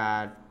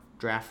better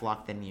draft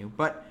luck than you.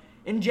 But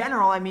in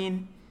general, I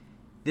mean,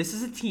 this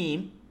is a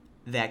team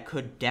that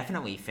could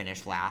definitely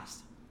finish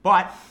last.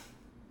 But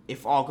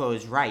if all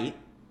goes right,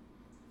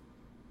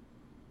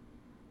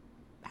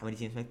 how many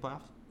teams make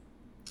playoffs?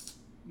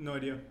 No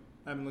idea.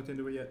 I haven't looked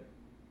into it yet.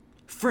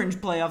 Fringe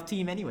playoff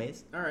team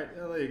anyways. All right,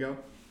 there you go.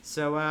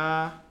 So,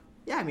 I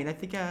mean, I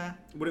think...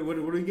 What are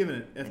we giving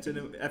it? F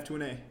to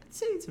an A? I'd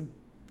say it's a...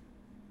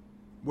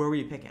 Where were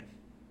you picking?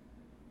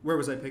 Where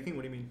was I picking?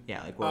 What do you mean?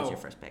 Yeah, what was your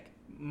first pick?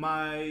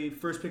 My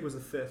first pick was the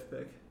 5th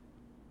pick.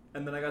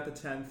 And then I got the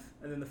 10th,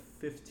 and then the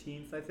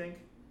 15th, I think.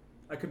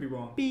 I could be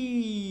wrong.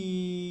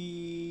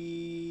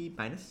 B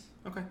minus.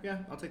 Okay, yeah,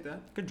 I'll take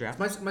that. Good draft.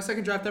 My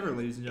second draft ever,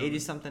 ladies and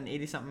gentlemen.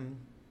 80-something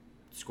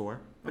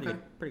score. Pretty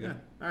good. Yeah.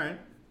 All right.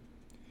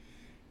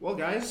 Well,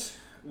 guys,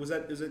 is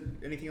there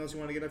anything else you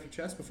want to get off your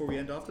chest before we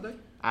end off today?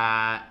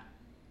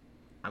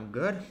 I'm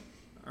good.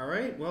 All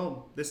right.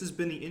 Well, this has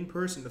been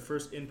the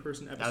first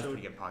in-person episode. That was a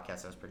pretty good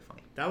podcast. That was pretty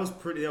funny. That was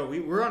pretty.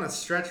 We're on a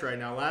stretch right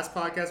now. Last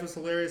podcast was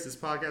hilarious. This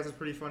podcast is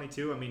pretty funny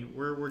too. I mean,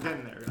 we're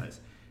getting there,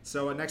 guys.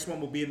 So next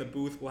one will be in the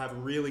booth. We'll have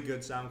really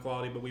good sound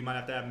quality, but we might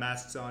have to have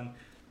masks on,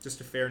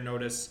 just a fair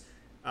notice.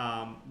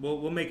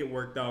 We'll make it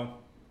work though.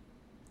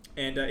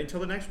 And until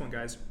the next one,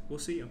 guys, we'll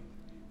see you.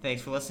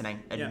 Thanks for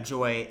listening.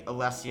 Enjoy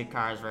Alessia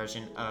Carr's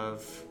version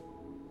of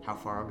How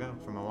Far I'll Go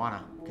from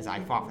Moana, because I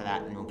fought for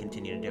that and will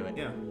continue to do it.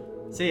 Yeah.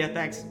 See ya.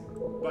 Thanks.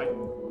 Bye.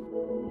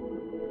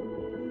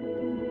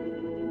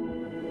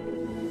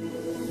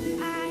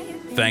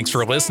 Thanks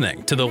for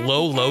listening to the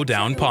Low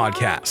Lowdown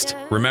podcast.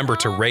 Remember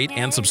to rate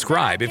and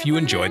subscribe if you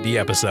enjoyed the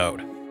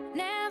episode.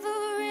 Never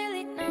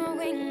really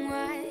knowing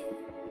why.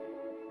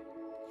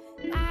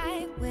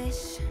 I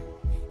wish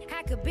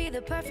I could be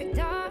the perfect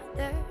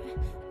daughter,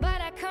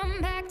 but I come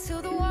back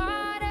to the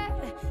water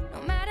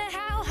no matter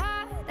how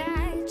hard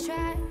I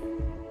try.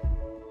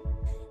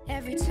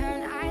 Every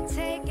turn I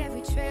take,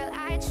 every trail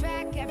I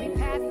track, every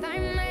path I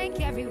make,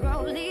 every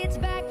road leads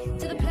back.